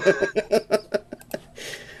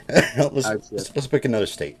 Let's pick another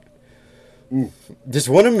state. There's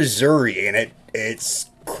one in Missouri, and it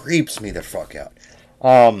creeps me the fuck out.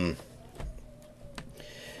 I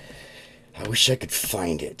wish I could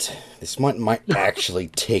find it. This might actually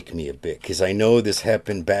take me a bit, because I know this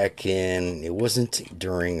happened back in. It wasn't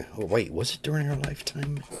during. Oh, wait, was it during our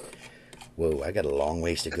lifetime? Whoa, I got a long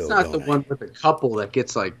ways to go. It's not the one with the couple that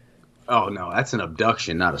gets like. Oh no, that's an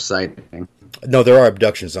abduction, not a sighting. No, there are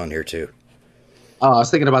abductions on here too. Oh, I was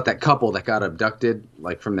thinking about that couple that got abducted,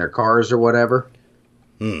 like from their cars or whatever.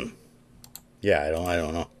 Yeah, I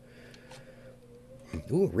don't know.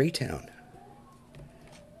 Ooh, Raytown.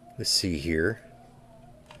 Let's see here.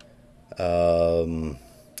 Santa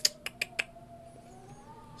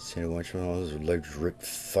Watch one of those electric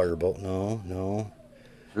firebolt. No.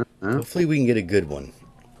 Hopefully we can get a good one.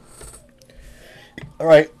 All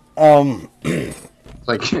right.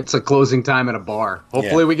 It's a closing time at a bar.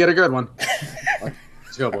 Hopefully we get a good one.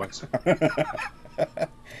 Let's go, boys.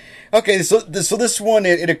 Okay, so this one,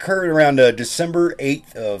 it occurred around December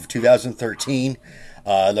 8th of 2013.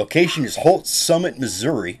 Location is Holt Summit,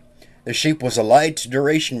 Missouri. The shape was a light.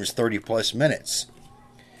 Duration was 30 plus minutes.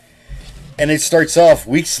 And it starts off,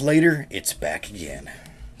 weeks later, it's back again.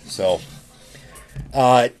 So,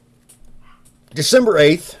 December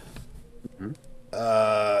 8th,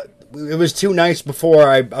 it was 2 nights before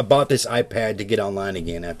I bought this iPad to get online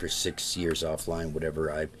again after 6 years offline,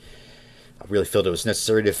 whatever. I really felt it was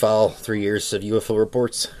necessary to file 3 years of UFO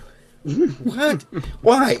reports. What?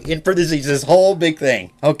 Why? And for this whole big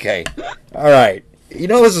thing. Okay. All right. You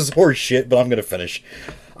know this is horse shit, but I'm going to finish.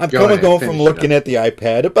 I'm going from looking at the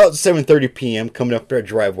iPad about 7:30 p.m. coming up our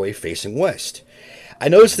driveway facing west. I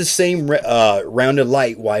noticed the same rounded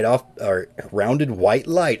white light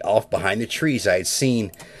off behind the trees I had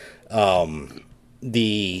seen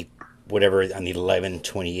the whatever on the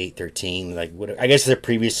 11/28/13, like whatever, I guess the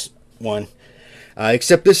previous one.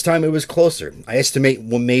 Except this time it was closer. I estimate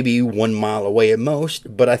maybe 1 mile away at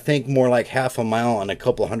most, but I think more like half a mile on a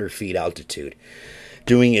couple hundred feet altitude.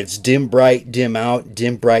 Doing its dim, bright, dim out,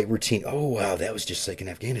 dim, bright routine. Oh, wow, that was just like in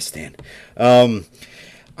Afghanistan.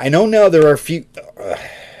 I know now there are a few...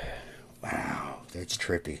 wow, that's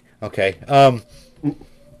trippy. Okay.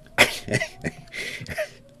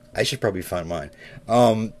 I should probably find mine.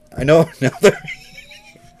 I know now there...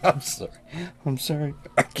 I'm sorry.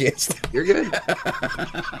 I can't stop. You're good.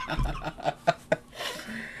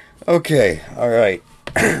 Okay, all right.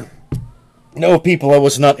 No, people, I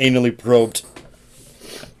was not anally probed.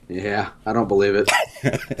 Yeah, I don't believe it.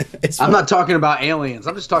 I'm not talking about aliens.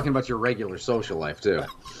 I'm just talking about your regular social life, too.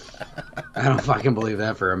 I don't fucking believe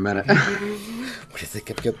that for a minute. What do you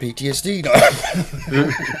think? I've got PTSD? No.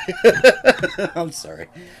 I'm sorry.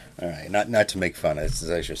 All right, not to make fun. This is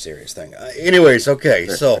actually a serious thing. Anyways, okay,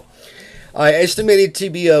 so I estimated to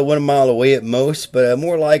be 1 mile away at most, but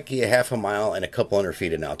more like half a mile and a couple hundred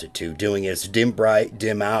feet in altitude, doing its dim, bright,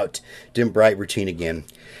 dim out, dim, bright routine again.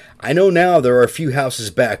 I know now there are a few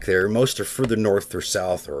houses back there. Most are further north or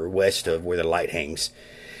south or west of where the light hangs.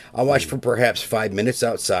 I watch for perhaps 5 minutes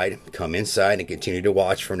outside, come inside, and continue to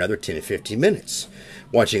watch for another 10 to 15 minutes,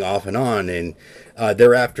 watching off and on. And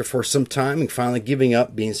thereafter, for some time, and finally giving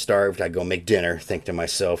up, being starved, I go make dinner, think to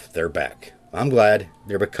myself, they're back. I'm glad.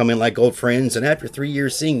 They're becoming like old friends, and after 3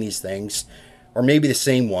 years seeing these things, or maybe the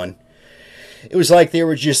same one, it was like they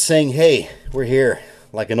were just saying, hey, we're here,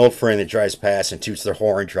 like an old friend that drives past and toots their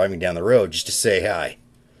horn driving down the road just to say hi.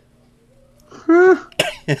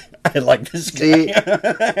 I like this guy. See,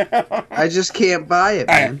 I just can't buy it,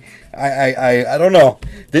 man. I don't know.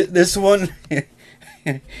 This one,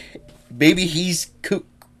 maybe he's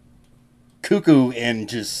cuckoo and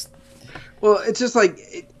just... Well, it's just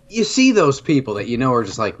like, you see those people that you know are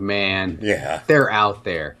just like, man, yeah, they're out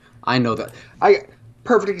there. I know that.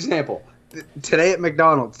 Perfect example. Today at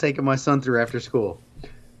McDonald's, taking my son through after school.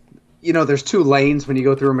 You know, there's 2 lanes when you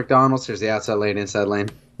go through a McDonald's. There's the outside lane, inside lane.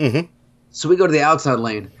 Mm-hmm. So we go to the outside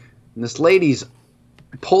lane, and this lady's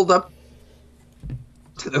pulled up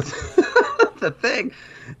to the thing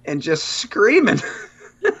and just screaming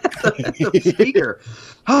at the speaker.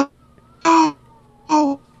 Oh, oh,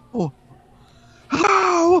 oh,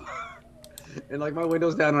 oh. And like my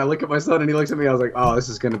window's down, and I look at my son, and he looks at me. I was like, "Oh, this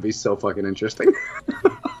is going to be so fucking interesting."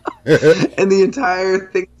 And the entire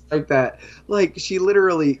thing like that, like she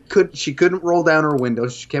literally couldn't roll down her window.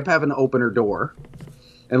 She kept having to open her door,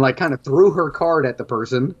 and like kind of threw her card at the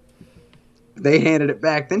person. They handed it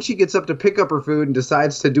back. Then she gets up to pick up her food and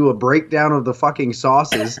decides to do a breakdown of the fucking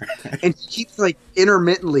sauces, and she keeps like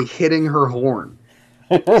intermittently hitting her horn.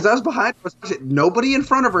 Because I was behind her, nobody in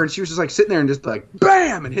front of her, and she was just like sitting there and just like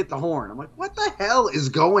bam and hit the horn. I'm like, what the hell is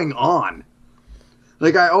going on?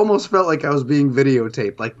 Like, I almost felt like I was being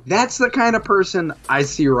videotaped. Like, that's the kind of person I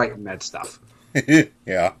see writing that stuff.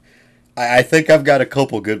 Yeah. I think I've got a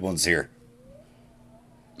couple good ones here.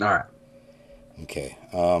 All right. Okay.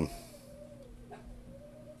 Can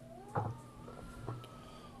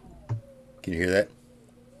you hear that?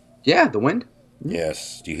 Yeah, the wind.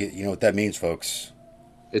 Yes. Do you know what that means, folks?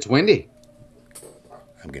 It's windy.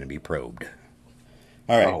 I'm going to be probed.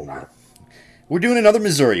 All right. Oh. We're doing another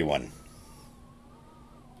Missouri one.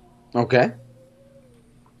 Okay.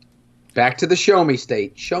 Back to the show me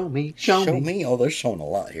state. Show me. Oh, they're showing a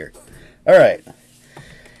lot here. All right.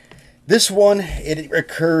 This one, it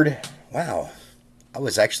occurred. Wow. I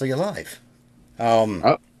was actually alive.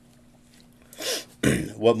 What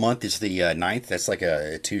month is the 9th? That's like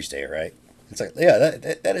a Tuesday, right? It's like, yeah,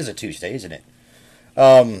 that is a Tuesday, isn't it?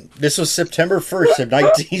 This was September 1st of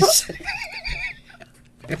 1970.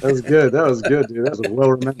 That was good, dude. That was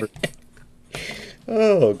well remembered.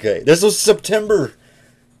 Oh, okay. This was September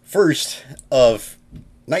 1st of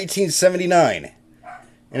 1979.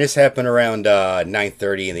 And this happened around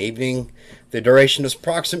 9:30 in the evening. The duration is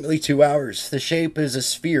approximately 2 hours. The shape is a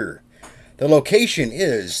sphere. The location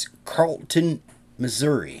is Carlton,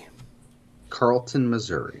 Missouri. Carlton,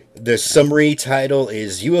 Missouri. The summary title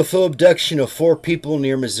is UFO Abduction of 4 People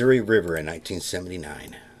near Missouri River in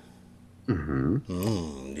 1979.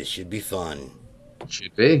 This should be fun.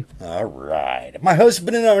 Should be. All right. My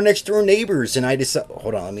husband and our next door neighbors and I decided...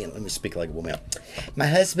 Hold on, let me speak like a woman. My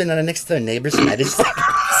husband and our next door neighbors and I decided...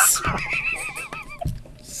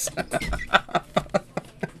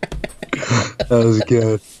 That was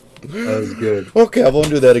good. That was good. Okay, I won't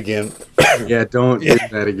do that again. Yeah, don't do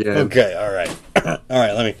that again. Okay, all right. All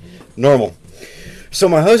right, let me... Normal. So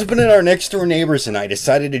my husband and our next door neighbors and I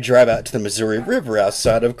decided to drive out to the Missouri River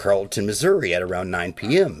outside of Carlton, Missouri at around 9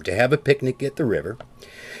 p.m. to have a picnic at the river.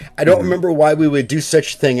 I don't remember why we would do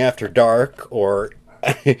such a thing after dark or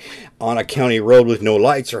on a county road with no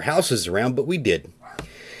lights or houses around, but we did.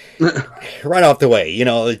 Right off the way,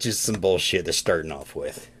 it's just some bullshit to starting off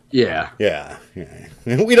with. Yeah. Yeah.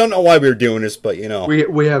 We don't know why we were doing this, but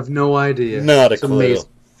We have no idea. Not a clue. Amazing.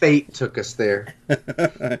 Fate took us there.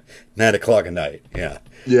 9 o'clock at night, yeah.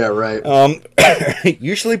 Yeah, right.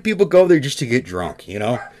 Usually people go there just to get drunk,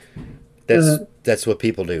 That's what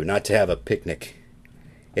people do, not to have a picnic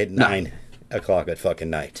at 9 o'clock at fucking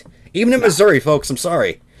night. Even in Missouri, folks, I'm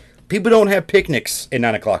sorry. People don't have picnics at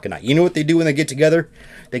 9 o'clock at night. You know what they do when they get together?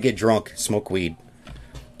 They get drunk, smoke weed.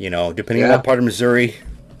 Depending on what part of Missouri,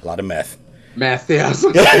 a lot of meth. Meth, yeah.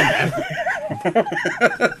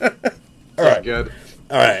 All right. Good.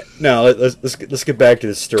 All right, now let's get back to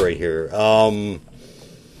the story here.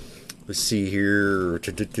 Let's see here.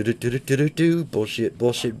 Bullshit.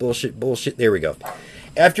 There we go.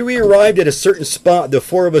 After we arrived at a certain spot, the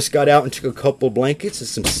 4 of us got out and took a couple blankets and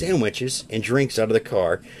some sandwiches and drinks out of the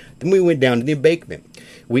car. Then we went down to the embankment.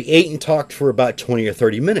 We ate and talked for about 20 or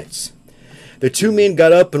 30 minutes. The two men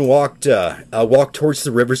got up and walked towards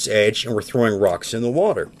the river's edge and were throwing rocks in the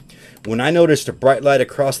water. When I noticed a bright light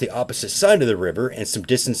across the opposite side of the river and some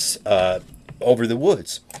distance over the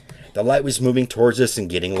woods, the light was moving towards us and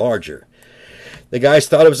getting larger. The guys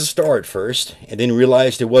thought it was a star at first, and then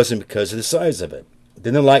realized it wasn't because of the size of it.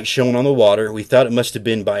 Then the light shone on the water. We thought it must have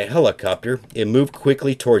been by a helicopter. It moved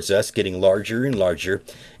quickly towards us, getting larger and larger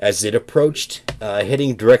as it approached,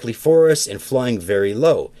 heading directly for us and flying very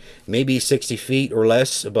low, maybe 60 feet or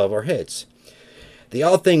less above our heads. The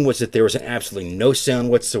odd thing was that there was absolutely no sound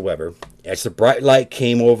whatsoever. As the bright light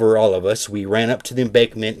came over all of us, we ran up to the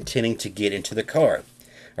embankment intending to get into the car.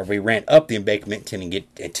 Or we ran up the embankment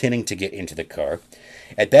intending to get into the car.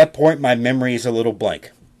 At that point, my memory is a little blank.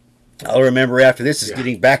 All I remember after this is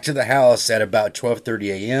getting back to the house at about 12:30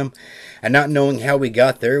 a.m. and not knowing how we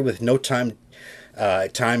got there with no time.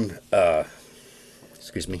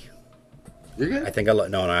 Excuse me. You're good. I think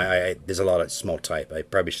there's a lot of small type. I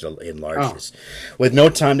probably should have enlarged this. With no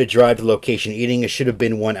time to drive to the location eating, it should have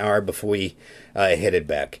been 1 hour before we headed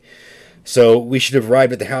back. So we should have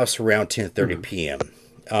arrived at the house around 10:30 p.m.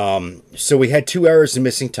 So we had 2 hours of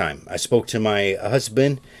missing time. I spoke to my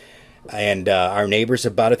husband and our neighbors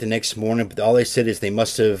about it the next morning, but all they said is it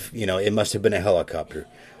must have been a helicopter.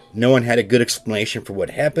 No one had a good explanation for what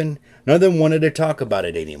happened. None of them wanted to talk about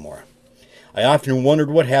it anymore. I often wondered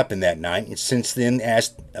what happened that night, and since then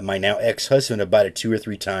asked my now ex-husband about it 2 or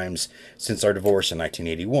 3 times since our divorce in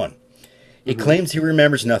 1981. He claims he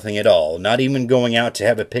remembers nothing at all, not even going out to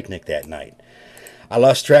have a picnic that night. I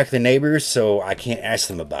lost track of the neighbors, so I can't ask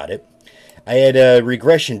them about it. I had a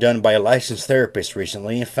regression done by a licensed therapist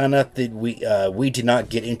recently and found out that we did not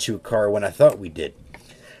get into a car when I thought we did.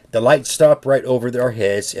 The light stopped right over our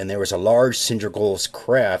heads, and there was a large cylindrical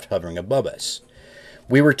craft hovering above us.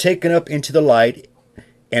 We were taken up into the light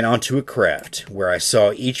and onto a craft, where I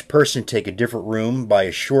saw each person take a different room by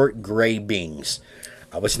short gray beings.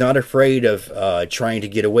 I was not afraid of trying to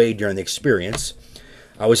get away during the experience.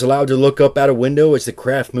 I was allowed to look up out a window as the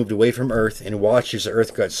craft moved away from Earth and watch as the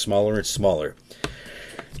Earth got smaller and smaller.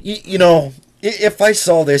 You know, if I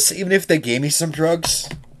saw this, even if they gave me some drugs,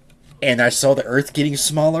 and I saw the Earth getting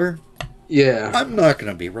smaller, I'm not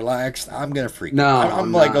going to be relaxed. I'm going to freak out.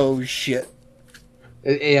 I'm like, oh, shit.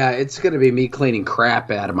 Yeah, it's going to be me cleaning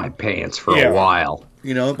crap out of my pants for a while.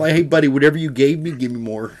 You know, like, hey, buddy, whatever you gave me, give me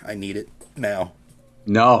more. I need it now.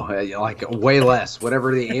 No, like way less.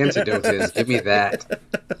 Whatever the antidote is, give me that.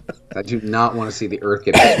 I do not want to see the Earth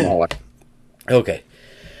get smaller. Okay.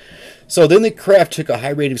 So then the craft took a high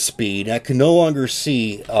rate of speed. I could no longer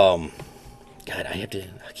see... God, I have to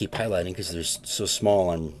keep highlighting because they're so small.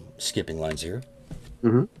 I'm skipping lines here.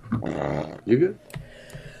 Mm-hmm. You good?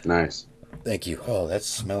 Nice. Thank you. Oh, that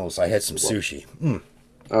smells... I had some sushi.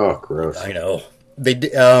 Oh, gross. I know.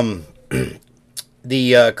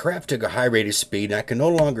 The craft took a high rate of speed, and I could no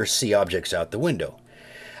longer see objects out the window.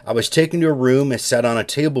 I was taken to a room and sat on a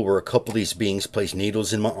table where a couple of these beings placed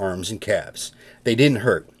needles in my arms and calves. They didn't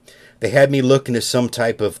hurt. They had me look into some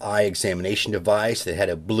type of eye examination device that had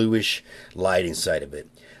a bluish light inside of it.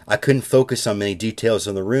 I couldn't focus on many details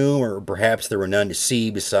in the room, or perhaps there were none to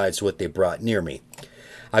see besides what they brought near me.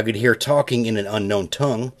 I could hear talking in an unknown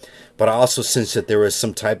tongue, but I also sensed that there was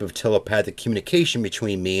some type of telepathic communication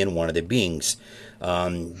between me and one of the beings.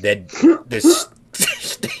 They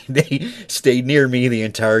stayed near me the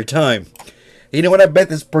entire time. You know what? I bet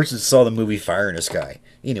this person saw the movie Fire in the Sky.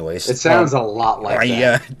 Anyways, it sounds a lot like that.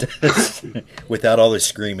 Yeah, it does. Without all the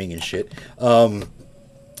screaming and shit.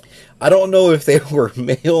 I don't know if they were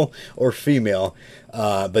male or female,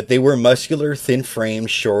 but they were muscular, thin frame,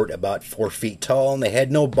 short, about 4 feet tall, and they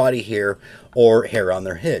had no body hair or hair on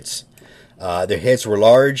their heads. Their heads were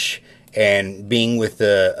large, and being with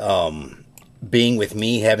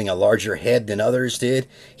me having a larger head than others did,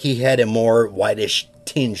 he had a more whitish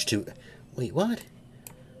tinge to... Wait, what?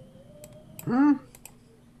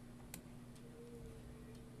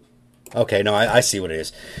 Okay, no, I see what it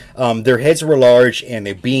is. Their heads were large, and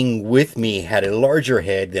the being with me had a larger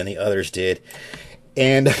head than the others did,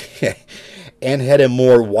 and and had a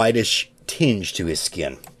more whitish tinge to his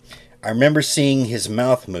skin. I remember seeing his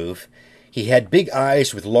mouth move. He had big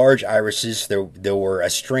eyes with large irises. There were a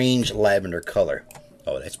strange lavender color.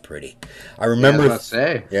 Oh, that's pretty. I remember.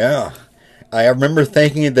 Yeah, I remember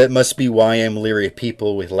thinking that must be why I'm leery of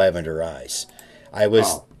people with lavender eyes. I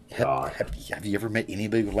was. Have you ever met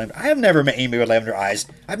anybody with lavender? I have never met anybody with lavender eyes.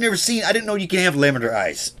 I didn't know you can have lavender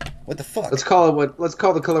eyes. What the fuck? Let's call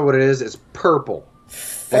the color what it is. It's purple.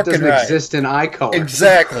 That doesn't exist in eye color.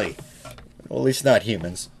 Exactly. Well, at least not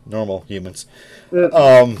humans. Normal humans.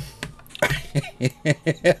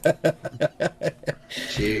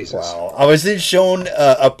 Jesus. Wow. I was then shown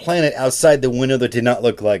a planet outside the window that did not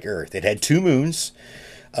look like Earth. It had two moons,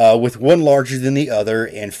 with one larger than the other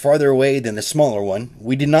and farther away than the smaller one.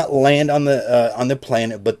 We did not land on the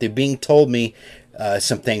planet, but the being told me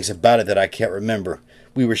some things about it that I can't remember.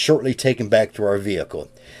 We were shortly taken back to our vehicle.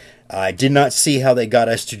 I did not see how they got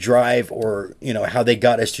us to drive, or how they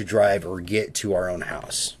got us to drive or get to our own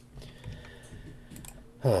house.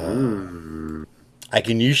 I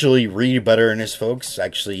can usually read better than this, folks.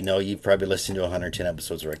 Actually, no, you've probably listened to 110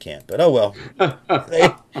 episodes where I can't, but oh well.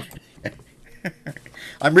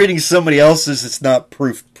 I'm reading somebody else's. It's not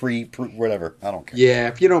proof, whatever. I don't care. Yeah,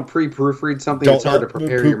 if you don't proofread something, it's hard to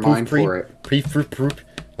prepare your mind for it. Proof.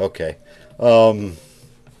 Okay.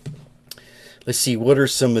 Let's see. What are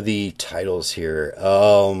some of the titles here?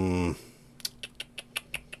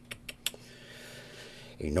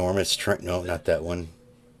 Enormous Trent. No, not that one.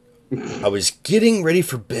 I was getting ready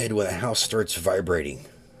for bed when the house starts vibrating.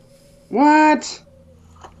 What?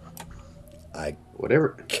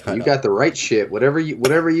 Whatever. You got the right shit. Whatever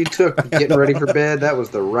you took getting ready for bed, that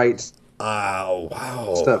was the right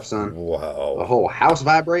wow. stuff, son. Wow. The whole house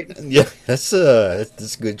vibrating? Yeah, that's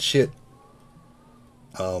good shit.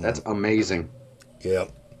 That's amazing. Yeah.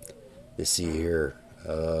 Let's see here.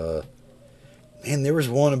 Man, there was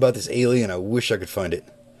one about this alien. I wish I could find it.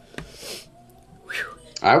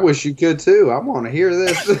 I wish you could too. I want to hear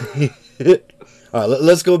this. All right,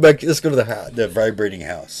 let's go back. Let's go to the vibrating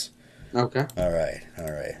house. Okay. All right.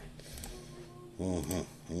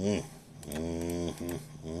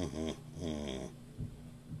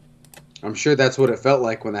 I'm sure that's what it felt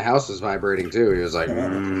like when the house was vibrating too. He was like,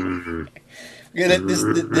 Yeah,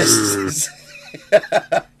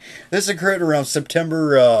 this occurred around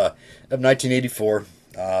September of 1984.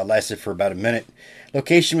 Lasted for about a minute.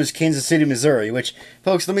 Location was Kansas City, Missouri. Which,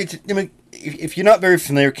 folks, let me if you're not very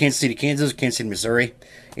familiar with Kansas City, Kansas, Kansas City, Missouri,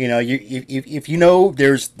 if you know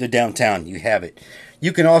there's the downtown, you have it.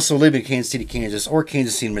 You can also live in Kansas City, Kansas, or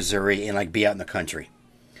Kansas City, Missouri, and be out in the country.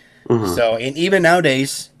 Mm-hmm. So, and even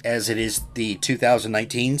nowadays, as it is the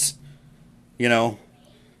 2019s, yeah,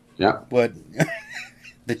 what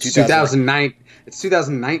the 2009. It's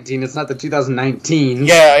 2019. It's not the 2019.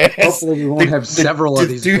 Yeah. Hopefully we won't have several of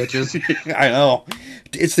these bitches. I know.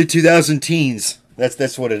 It's the 2010s.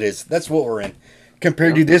 That's what it is. That's what we're in.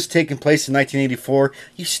 Compared to this taking place in 1984,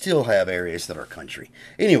 you still have areas that are country.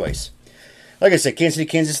 Anyways, like I said, Kansas City,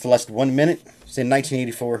 Kansas, the last 1 minute. It's in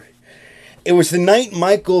 1984. It was the night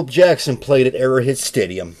Michael Jackson played at Arrowhead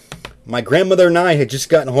Stadium. My grandmother and I had just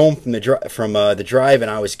gotten home from the drive, and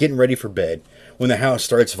I was getting ready for bed when the house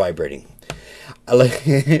starts vibrating.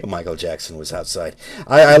 Michael Jackson was outside.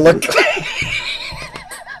 I looked.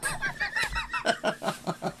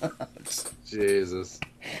 Jesus.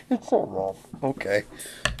 It's so wrong. Okay.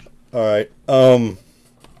 All right.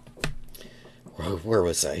 Where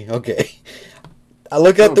was I? Okay. I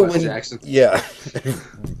look out the window. Yeah.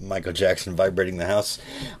 Michael Jackson vibrating the house.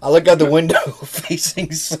 I look out the window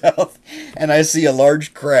facing south, and I see a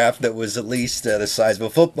large craft that was at least the size of a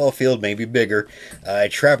football field, maybe bigger. A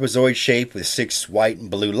trapezoid shape with 6 white and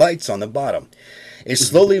blue lights on the bottom. It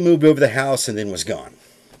slowly moved over the house and then was gone.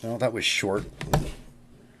 Well, that was short.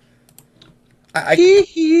 I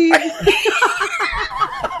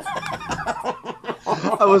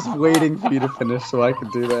was waiting for you to finish so I could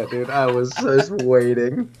do that, dude. I was just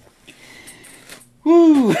waiting.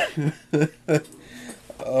 Woo.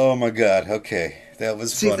 Oh my god, okay. That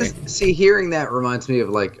was funny. Hearing that reminds me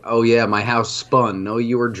of oh yeah, my house spun. No,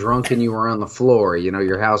 you were drunk and you were on the floor.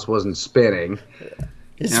 Your house wasn't spinning.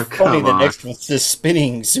 It's funny, the next one's just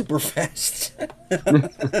spinning super fast.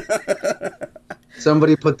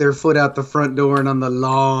 Somebody put their foot out the front door and on the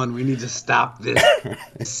lawn. We need to stop this.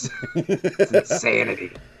 It's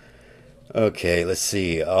insanity. Okay, let's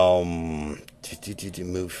see.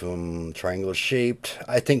 Move from triangle shaped.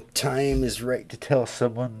 I think time is right to tell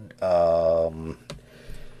someone.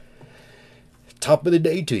 Top of the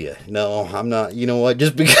day to you. No, I'm not. You know what?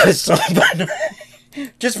 Just because someone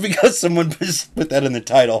put that in the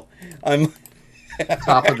title, I'm.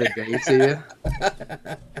 Top of the day to you.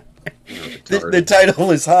 The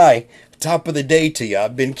title is high. Top of the day to you.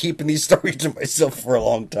 I've been keeping these stories to myself for a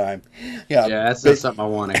long time. Yeah, that's not something I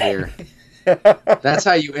want to hear. That's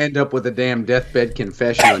how you end up with a damn deathbed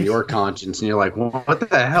confession on your conscience, and you're like, what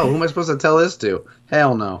the hell? Who am I supposed to tell this to?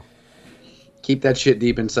 Hell no. Keep that shit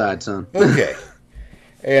deep inside, son. Okay.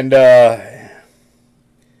 And,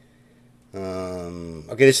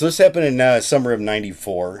 okay, so this happened in summer of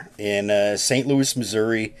 94 in St. Louis,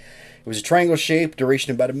 Missouri. It was a triangle shape,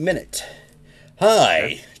 duration about a minute.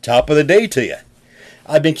 Hi, top of the day to you.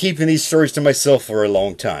 I've been keeping these stories to myself for a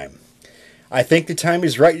long time. I think the time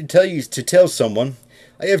is right to tell someone.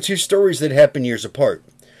 I have two stories that happened years apart.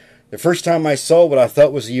 The first time I saw what I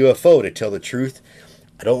thought was a UFO, to tell the truth,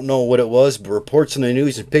 I don't know what it was, but reports in the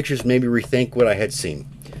news and pictures made me rethink what I had seen.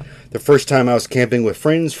 The first time I was camping with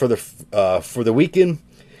friends for the weekend,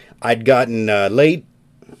 I'd gotten late.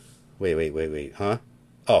 Wait, huh?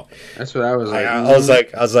 Oh, That's what I was like.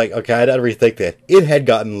 I was like, okay, I gotta rethink that. It had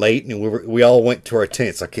gotten late, and we all went to our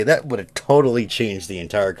tents. Okay, that would have totally changed the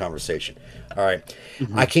entire conversation. All right,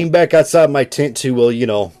 I came back outside my tent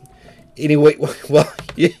to, anyway,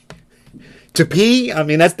 to pee. I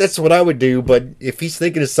mean, that's what I would do. But if he's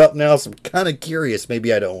thinking of something else, I'm kind of curious.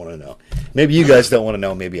 Maybe I don't want to know. Maybe you guys don't want to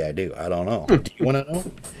know. Maybe I do. I don't know. Do you want to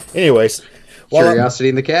know? Anyways, Curiosity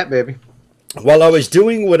in the cat, baby. While I was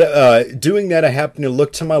doing that, I happened to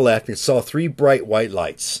look to my left and saw three bright white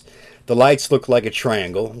lights. The lights looked like a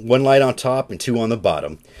triangle, one light on top and two on the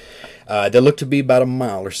bottom. They looked to be about a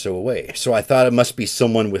mile or so away. So I thought it must be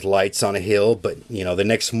someone with lights on a hill. But, the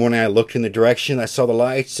next morning I looked in the direction, I saw the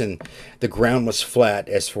lights, and the ground was flat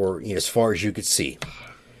as far as you could see.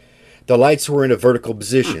 The lights were in a vertical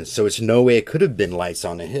position, so it's no way it could have been lights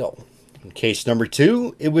on a hill. Case number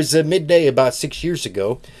 2, it was midday about 6 years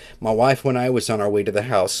ago. My wife and I was on our way to the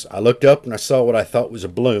house. I looked up and I saw what I thought was a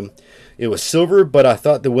balloon. It was silver, but I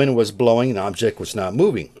thought the wind was blowing and the object was not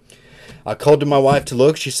moving. I called to my wife to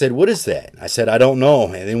look. She said, "What is that?" I said, "I don't know."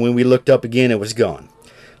 And then when we looked up again, it was gone.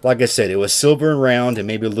 Like I said, it was silver and round and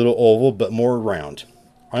maybe a little oval, but more round.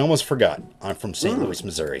 I almost forgot. I'm from St. Louis,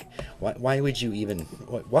 Missouri. Why would you even...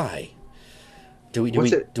 Why? Do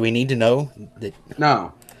we need to know that?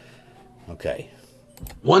 No. Okay.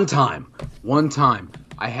 One time,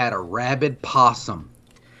 I had a rabid possum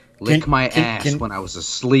lick my ass when I was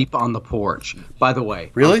asleep on the porch. By the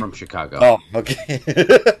way, really? I'm from Chicago. Oh, okay.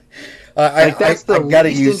 That's the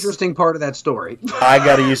least interesting part of that story. I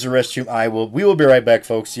got to use the restroom. We will be right back,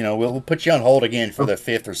 folks. We'll put you on hold again for the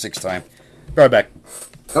 5th or 6th time. Be right back.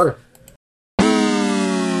 Okay.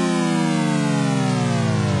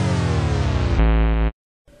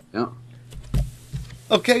 Yeah.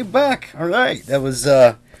 Okay, back. All right. That was,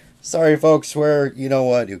 sorry, folks, you know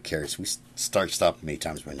what? Who cares? We start stopping many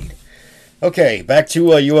times when we need it. Okay, back to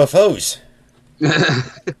UFOs.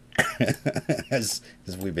 as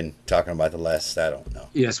we've been talking about the last, I don't know.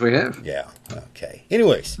 Yes, we have. Yeah, okay.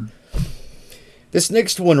 Anyways, this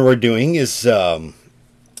next one we're doing is,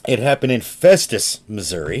 it happened in Festus,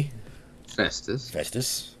 Missouri. Festus. A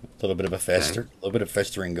little bit of a fester. Okay. A little bit of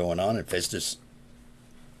festering going on in Festus.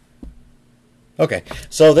 Okay,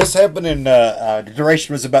 so this happened in, the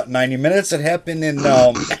duration was about 90 minutes. It happened in,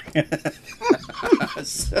 Because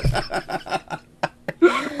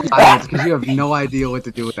you have no idea what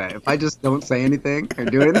to do with that. If I just don't say anything or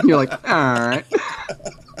do anything, you're like, all right.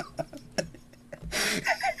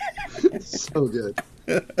 So good.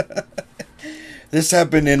 This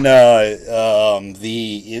happened in the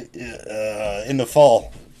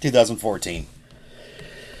fall 2014.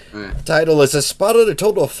 Right. Title is: I spotted a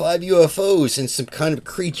total of 5 UFOs and some kind of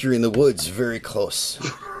creature in the woods very close.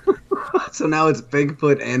 So now it's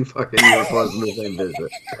Bigfoot and fucking UFOs in the same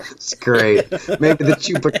visit. It's great. Maybe the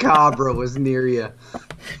Chupacabra was near you.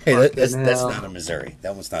 Hey, that's not in Missouri.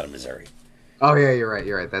 That one's not in Missouri. Oh yeah, you're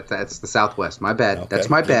right. That's the Southwest. My bad. Okay. That's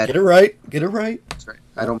my bad. Get it right. That's right.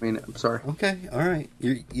 I don't mean it. I'm sorry. Okay. All right.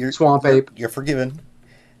 You're Swamp Ape. You're forgiven.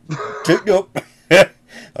 Nope.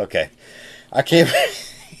 Okay. I can't.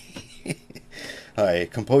 All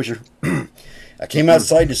right, composure. I came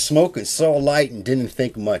outside to smoke and saw a light and didn't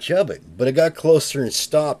think much of it, but it got closer and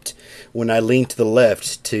stopped when I leaned to the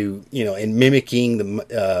left to, in mimicking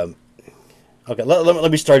the... Okay,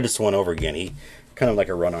 let me start this one over again. He kind of like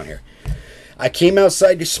a run on here. I came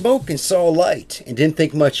outside to smoke and saw a light and didn't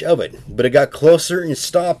think much of it, but it got closer and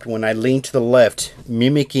stopped when I leaned to the left,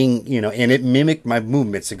 mimicking, and it mimicked my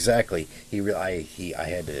movements exactly. I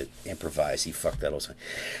had to improvise. He fucked that whole time.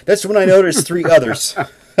 That's when I noticed 3 others.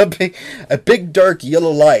 A big dark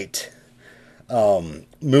yellow light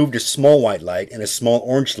moved a small white light and a small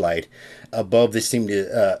orange light above. This seemed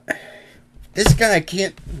to... this guy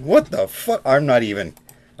can't... What the fuck? I'm not even...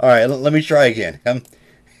 All right, let me try again.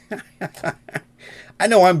 I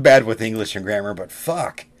know I'm bad with English and grammar, but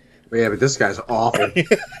fuck. Yeah, but this guy's awful.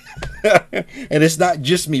 And it's not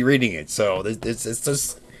just me reading it, so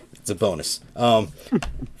it's a bonus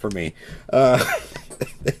for me.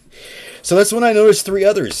 So that's when I noticed 3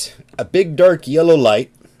 others. A big dark yellow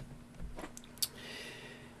light.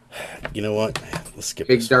 You know what? Let's skip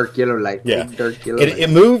big this. Dark yellow light. Yeah. Big dark yellow light. It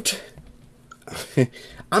moved.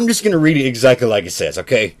 I'm just going to read it exactly like it says,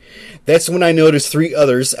 okay? That's when I noticed three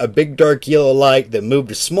others, a big dark yellow light that moved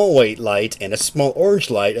a small white light and a small orange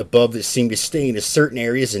light above that seemed to stay in certain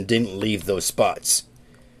areas and didn't leave those spots.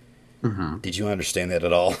 Mm-hmm. Did you understand that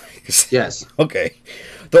at all? Yes. Okay.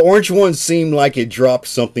 The orange one seemed like it dropped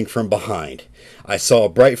something from behind. I saw a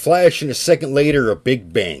bright flash and a second later a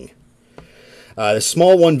big bang. The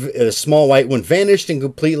small white one vanished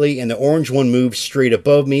completely, and the orange one moved straight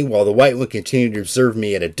above me, while the white one continued to observe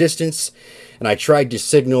me at a distance. And I tried to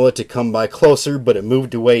signal it to come by closer, but it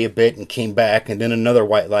moved away a bit and came back, and then another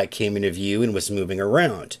white light came into view and was moving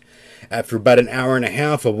around. After about an hour and a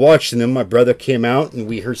half of watching them, my brother came out, and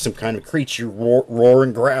we heard some kind of creature roar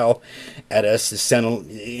and growl at us. This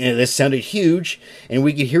sounded huge, and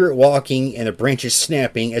we could hear it walking and the branches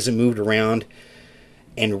snapping as it moved around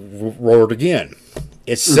and roared again.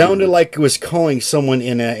 It sounded like it was calling someone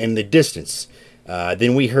in the distance.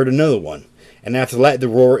 Then we heard another one, and after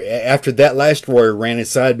that last roar, I ran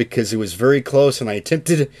inside because it was very close, and I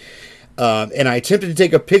attempted to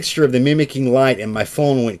take a picture of the mimicking light, and my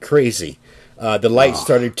phone went crazy. The light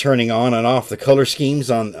started turning on and off. The color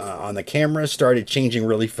schemes on the camera started changing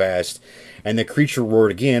really fast, and the creature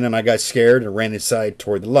roared again, and I got scared and ran inside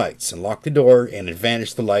toward the lights and locked the door, and it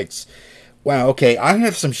vanished the lights. Wow, okay, I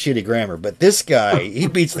have some shitty grammar, but this guy, he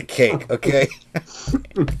beats the cake, okay?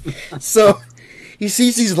 So, he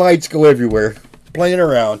sees these lights go everywhere, playing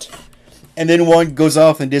around, and then one goes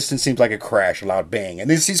off in the distance, seems like a crash, a loud bang, and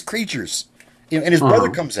then these creatures, and his brother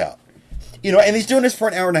comes out, and he's doing this for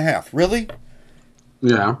an hour and a half. Really?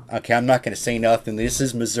 Yeah. Okay, I'm not going to say nothing. This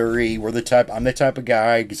is Missouri. I'm the type of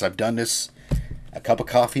guy, because I've done this, a cup of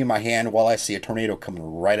coffee in my hand while I see a tornado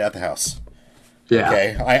coming right out the house. Yeah.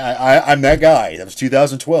 Okay, I'm that guy. That was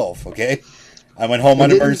 2012. Okay, I went home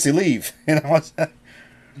on emergency leave, and I was.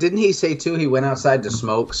 Didn't he say too? He went outside to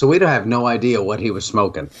smoke, so we don't have no idea what he was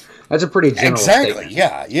smoking. That's a pretty general statement.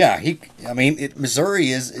 Yeah. Missouri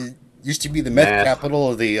used to be the meth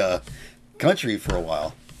capital of the country for a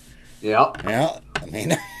while. Yeah. Yeah. I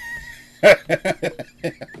mean.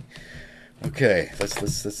 Okay,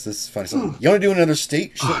 let's find something. You want to do another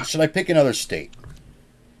state? Should I pick another state?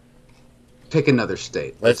 Pick another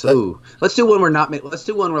state. Let's do one where let's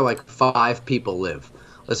do one where like 5 people live.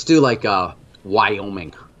 Let's do like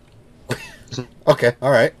Wyoming. Okay,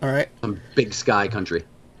 all right. Some big sky country.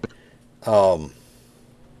 What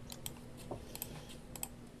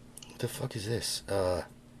the fuck is this? Well,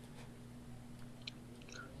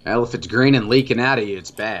 if it's green and leaking out of you,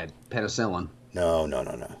 it's bad. Penicillin. No.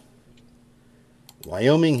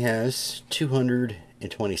 Wyoming has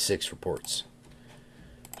 226 reports.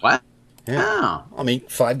 What? Yeah. Oh. I mean,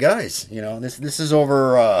 5 guys. This is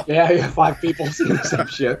over. Yeah, 5 people seeing the same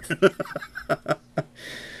shit.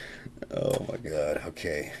 Oh my god.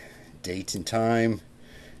 Okay, date and time,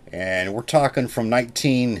 and we're talking from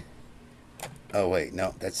 19. Oh wait,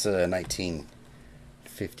 no, that's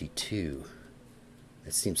 1952.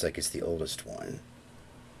 That seems like it's the oldest one.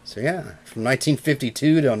 So yeah, from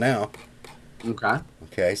 1952 till now.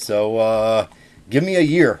 Okay, so give me a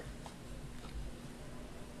year.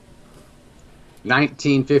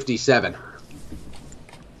 1957.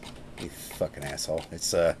 You fucking asshole.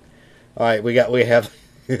 It's all right, we have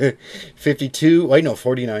 52, wait no,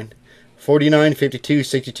 49. 49, 52,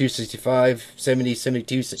 62, 65, 70,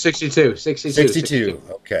 72, 62.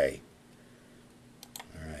 Okay.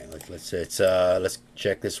 All right, let's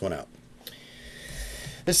check this one out.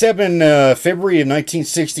 This happened in February of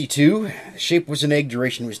 1962. The shape was an egg,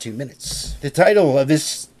 duration was 2 minutes. The title of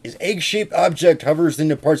this is Egg-Shaped Object Hovers and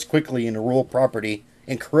Departs Quickly in a Rural Property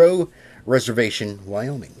in Crow Reservation,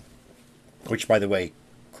 Wyoming. Which, by the way,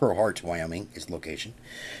 Crowheart, Wyoming is the location.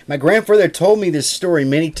 My grandfather told me this story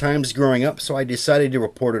many times growing up, so I decided to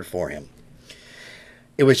report it for him.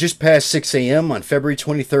 It was just past 6 a.m. on February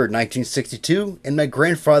 23rd, 1962, and my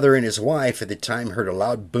grandfather and his wife at the time heard a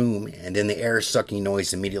loud boom and then the air-sucking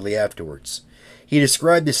noise immediately afterwards. He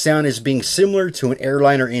described the sound as being similar to an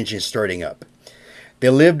airliner engine starting up. They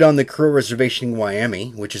lived on the Crow Reservation in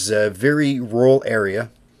Wyoming, which is a very rural area.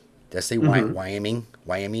 Did I say Wyoming?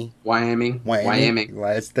 Wyoming.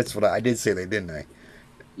 Well, that's what I did say that, didn't I?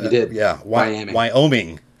 You did. Yeah,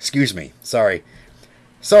 Wyoming. Excuse me. Sorry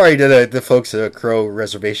to the folks at the Crow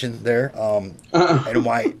Reservation there. And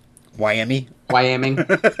Wyoming.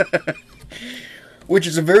 Which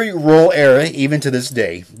is a very rural area, even to this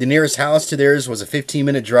day. The nearest house to theirs was a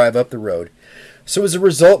 15-minute drive up the road. So as a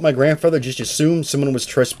result, my grandfather just assumed someone was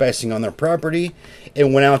trespassing on their property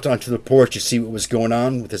and went out onto the porch to see what was going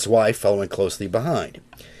on with his wife following closely behind.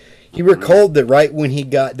 He recalled that right when he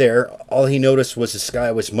got there, all he noticed was the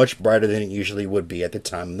sky was much brighter than it usually would be at the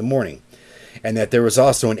time of the morning. and that there was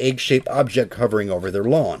also an egg-shaped object hovering over their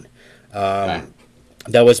lawn. Okay.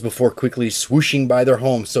 That was before quickly swooshing by their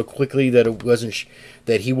home so quickly that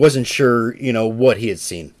that he wasn't sure, what he had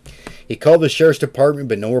seen. He called the sheriff's department,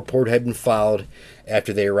 but no report had been filed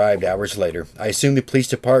after they arrived hours later. I assume the police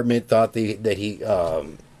department thought they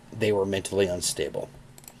were mentally unstable.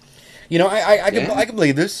 I can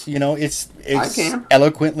believe this. It's I can.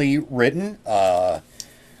 eloquently written. I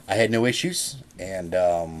had no issues, and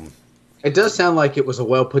It does sound like it was a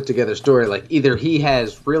well put together story. Like either he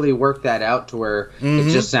has really worked that out to where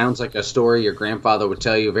it just sounds like a story your grandfather would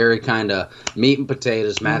tell you, very kind of meat and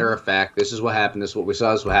potatoes, matter of fact. This is what happened. This is what we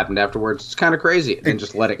saw. This is what happened afterwards. It's kind of crazy. Then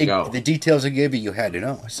just let it go. The details I gave you had to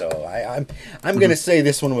know. So I'm going to say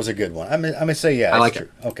this one was a good one. I'm going to say yeah. I like true.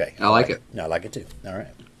 it. Okay, I like it. No, I like it too. All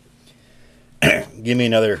right. Give me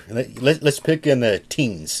another. Let's pick in the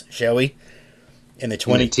teens, shall we? In the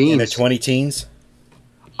 20 teens.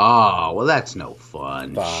 Oh, well, that's no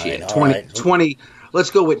fun. Fine, Shit. all right. 20. Let's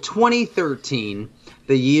go with 2013,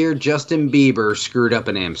 the year Justin Bieber screwed up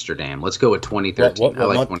in Amsterdam. Let's go with 2013. I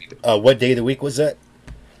like 2013. What day of the week was that?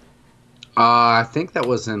 I think that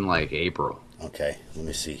was in like April. Okay, let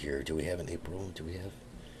me see here. Do we have an April?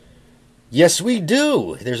 Yes, we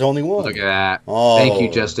do. There's only one. Look at that. Oh, Thank you,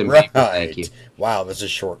 Justin right. Bieber. Thank you. Wow, this is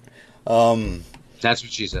short. That's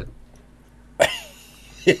what she said.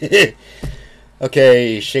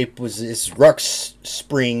 Okay, it's Rock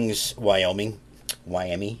Springs, Wyoming,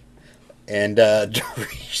 and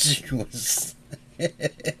duration was.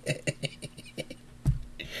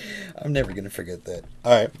 I'm never gonna forget that.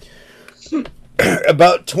 All right,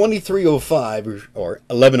 about 23:05 or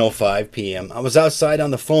 11:05 p.m. I was outside on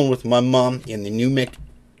the phone with my mom in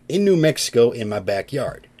New Mexico in my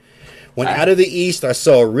backyard. When out of the east, I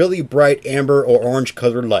saw a really bright amber or orange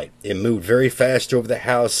colored light. It moved very fast over the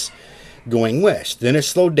house, going west. Then it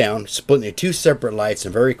slowed down, split into two separate lights,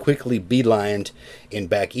 and very quickly beelined in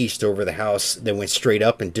back east over the house. Then went straight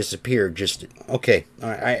up and disappeared. Just okay. All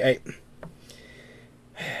right.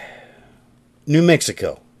 New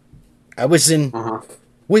Mexico. I was in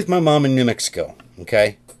with my mom in New Mexico.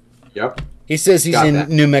 Okay. Yep. He says he's in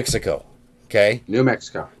New Mexico. Okay. New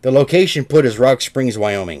Mexico. The location put is Rock Springs,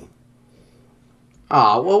 Wyoming.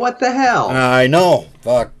 Oh, well, what the hell? I know.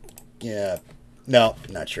 Fuck. Yeah. No,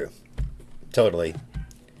 not true. Totally.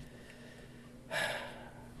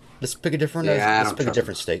 Let's pick a different. Let's pick a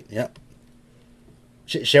different state. Yep.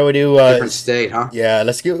 Shall we do different state, huh? Yeah.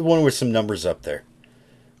 Let's get one with some numbers up there.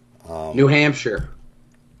 New Hampshire.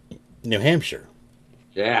 New Hampshire.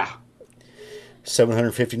 Yeah.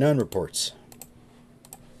 759 reports.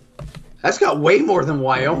 That's got way more than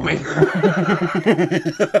Wyoming.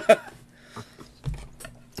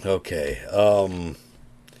 Okay.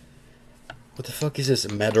 What the fuck is this?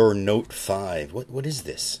 Matador Note 5. What is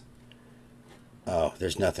this? Oh,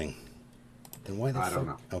 there's nothing. Then why the fuck? I don't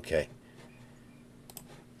know. Okay.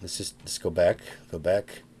 Let's go back.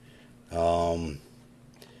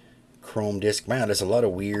 Chrome disk. Man, there's a lot of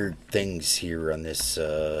weird things here on this.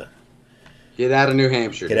 Get out of New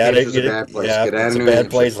Hampshire. Get out of New Hampshire. Yeah, get out it's of a New bad Hampshire.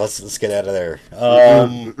 place. Let's get out of there.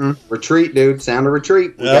 Retreat, dude. Sound of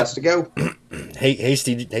retreat. We got to go.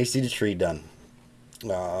 Hasty retreat done.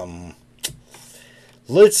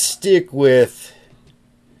 Let's stick with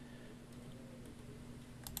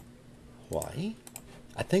Hawaii.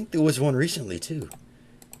 I think there was one recently too.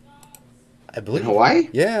 I believe in Hawaii.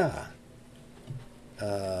 Yeah.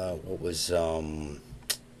 What was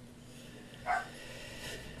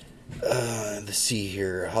let's see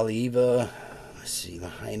here. Haleiwa. Let's see.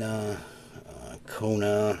 Lahaina.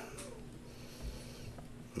 Kona.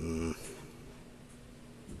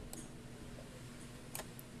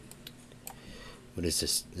 What is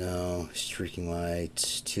this? No, streaking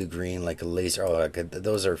lights, too green like a laser. Oh,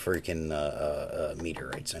 those are freaking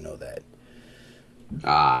meteorites. I know that.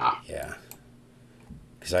 Ah. Yeah.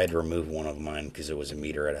 Because I had to remove one of mine because it was a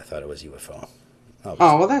meteorite. I thought it was UFO.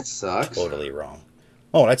 Well, that sucks. Totally wrong.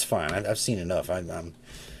 Oh, that's fine. I've seen enough. I'm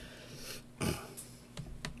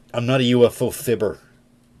not a UFO fibber.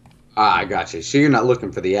 I got you. So you're not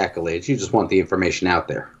looking for the accolades. You just want the information out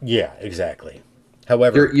there. Yeah, exactly.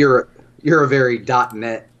 However, you're a very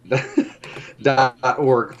 .net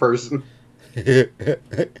 .org person.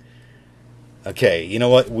 Okay, you know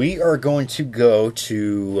what? We are going to go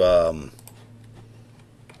to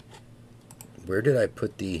where did I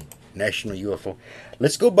put the National UFO?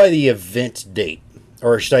 Let's go by the event date.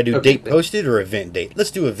 Or should I do date posted or event date? Let's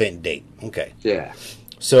do event date. Okay. Yeah.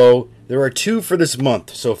 So there are 2 for this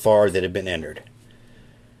month so far that have been entered.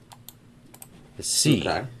 Let's see.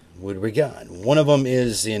 Okay. What do we got? One of them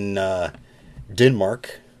is in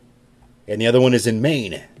Denmark, and the other one is in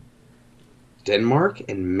Maine. Denmark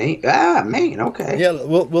and Maine. Maine. Okay. Yeah,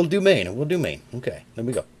 we'll do Maine. We'll do Maine. Okay, there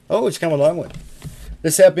we go. Oh, it's kind of a long one.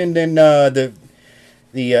 This happened in the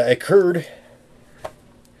occurred.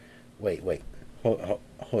 Wait.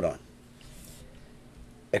 Hold on.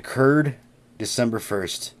 Occurred December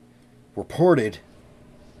 1st. Reported.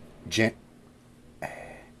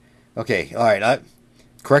 Okay, all right.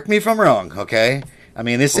 Correct me if I'm wrong. Okay. I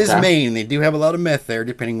mean, this is Maine. They do have a lot of meth there,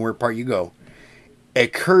 depending where part you go.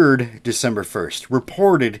 Occurred December 1st.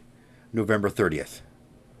 Reported November 30th.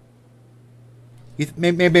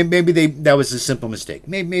 Maybe that was a simple mistake.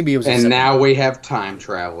 Maybe it was. And now we have time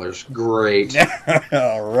travelers. Great.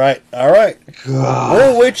 all right.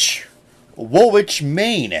 God. Woolwich,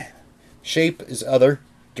 Maine. Shape is other.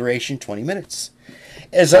 Duration 20 minutes.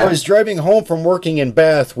 As I was driving home from working in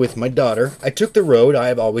Bath with my daughter, I took the road I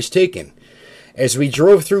have always taken. As we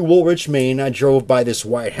drove through Woolwich, Maine, I drove by this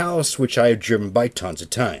white house, which I have driven by tons of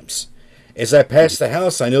times. As I passed the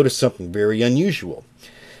house, I noticed something very unusual.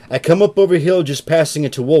 I come up over a hill just passing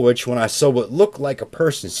into Woolwich when I saw what looked like a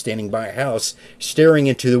person standing by a house, staring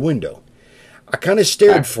into the window. I kind of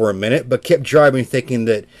stared for a minute, but kept driving thinking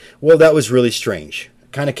that, well, that was really strange. I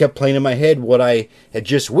kind of kept playing in my head what I had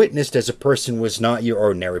just witnessed as a person was not your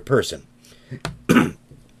ordinary person.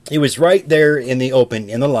 It was right there in the open,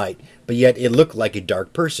 in the light, but yet it looked like a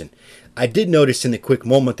dark person. I did notice in the quick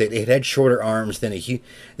moment that it had shorter arms than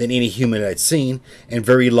any human I'd seen, and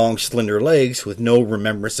very long, slender legs with no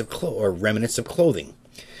remnants of clothing.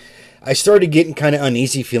 I started getting kind of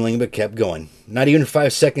uneasy feeling, but kept going. Not even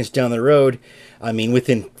 5 seconds down the road,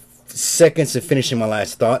 within seconds of finishing my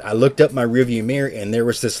last thought, I looked up my rearview mirror, and there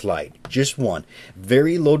was this light, just one,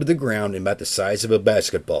 very low to the ground and about the size of a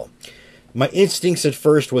basketball. My instincts at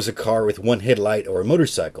first was a car with one headlight or a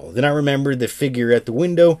motorcycle. Then I remembered the figure at the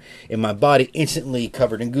window, and my body instantly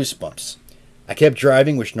covered in goosebumps. I kept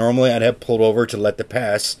driving, which normally I'd have pulled over to let the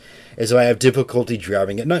pass, as I have difficulty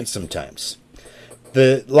driving at night sometimes.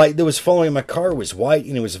 The light that was following my car was white,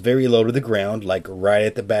 and it was very low to the ground, like right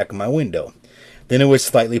at the back of my window. Then it would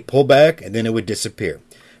slightly pull back, and then it would disappear.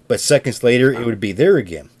 But seconds later, it would be there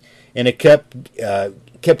again. And it kept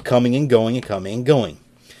coming and going and coming and going.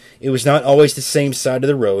 It was not always the same side of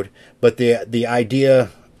the road, but the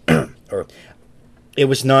idea, or it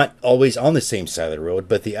was not always on the same side of the road,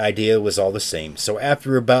 but the idea was all the same. So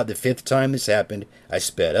after about the 5th time this happened, I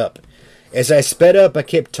sped up. As I sped up, I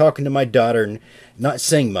kept talking to my daughter and not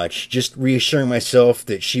saying much, just reassuring myself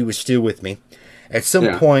that she was still with me. At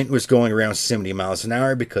some point, it was going around 70 miles an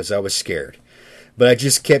hour because I was scared. But it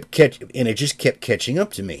just kept catching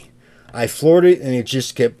up to me. I floored it, and it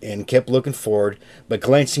just kept looking forward, but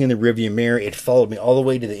glancing in the rearview mirror, it followed me all the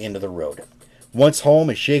way to the end of the road. Once home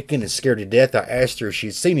and shaken and scared to death, I asked her if she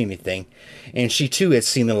had seen anything, and she too had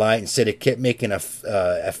seen the light and said it kept making a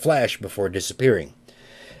flash before disappearing.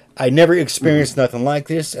 I never experienced nothing like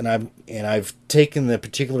this, and I've taken that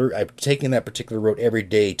particular road every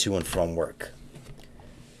day to and from work.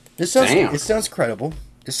 It sounds credible.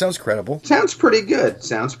 Sounds pretty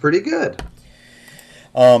good.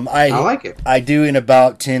 I like it. I do in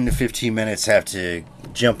about 10 to 15 minutes have to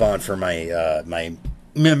jump on for my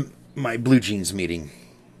my Blue Jeans meeting.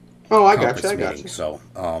 Oh, I got you. So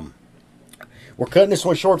we're cutting this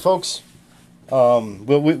one short, folks.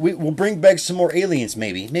 We'll bring back some more aliens,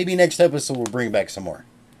 maybe. Maybe next episode we'll bring back some more.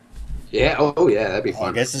 Yeah. Oh, yeah. That'd be fun.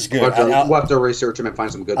 I guess it's good. We'll have to research them and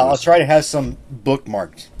find some good ones. I'll try to have some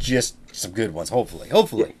bookmarked, just some good ones. Hopefully.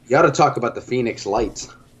 Yeah, you got to talk about the Phoenix Lights.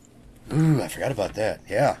 Ooh, I forgot about that.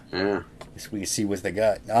 Yeah. Yeah. We can see what they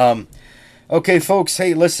got. Okay, folks.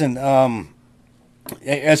 Hey, listen.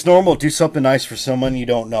 As normal, do something nice for someone you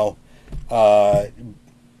don't know.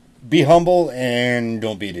 Be humble and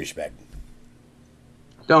don't be a douchebag.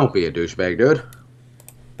 Don't be a douchebag, dude.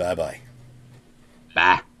 Bye-bye.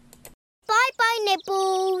 Bye. Bye-bye,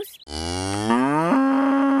 nipples.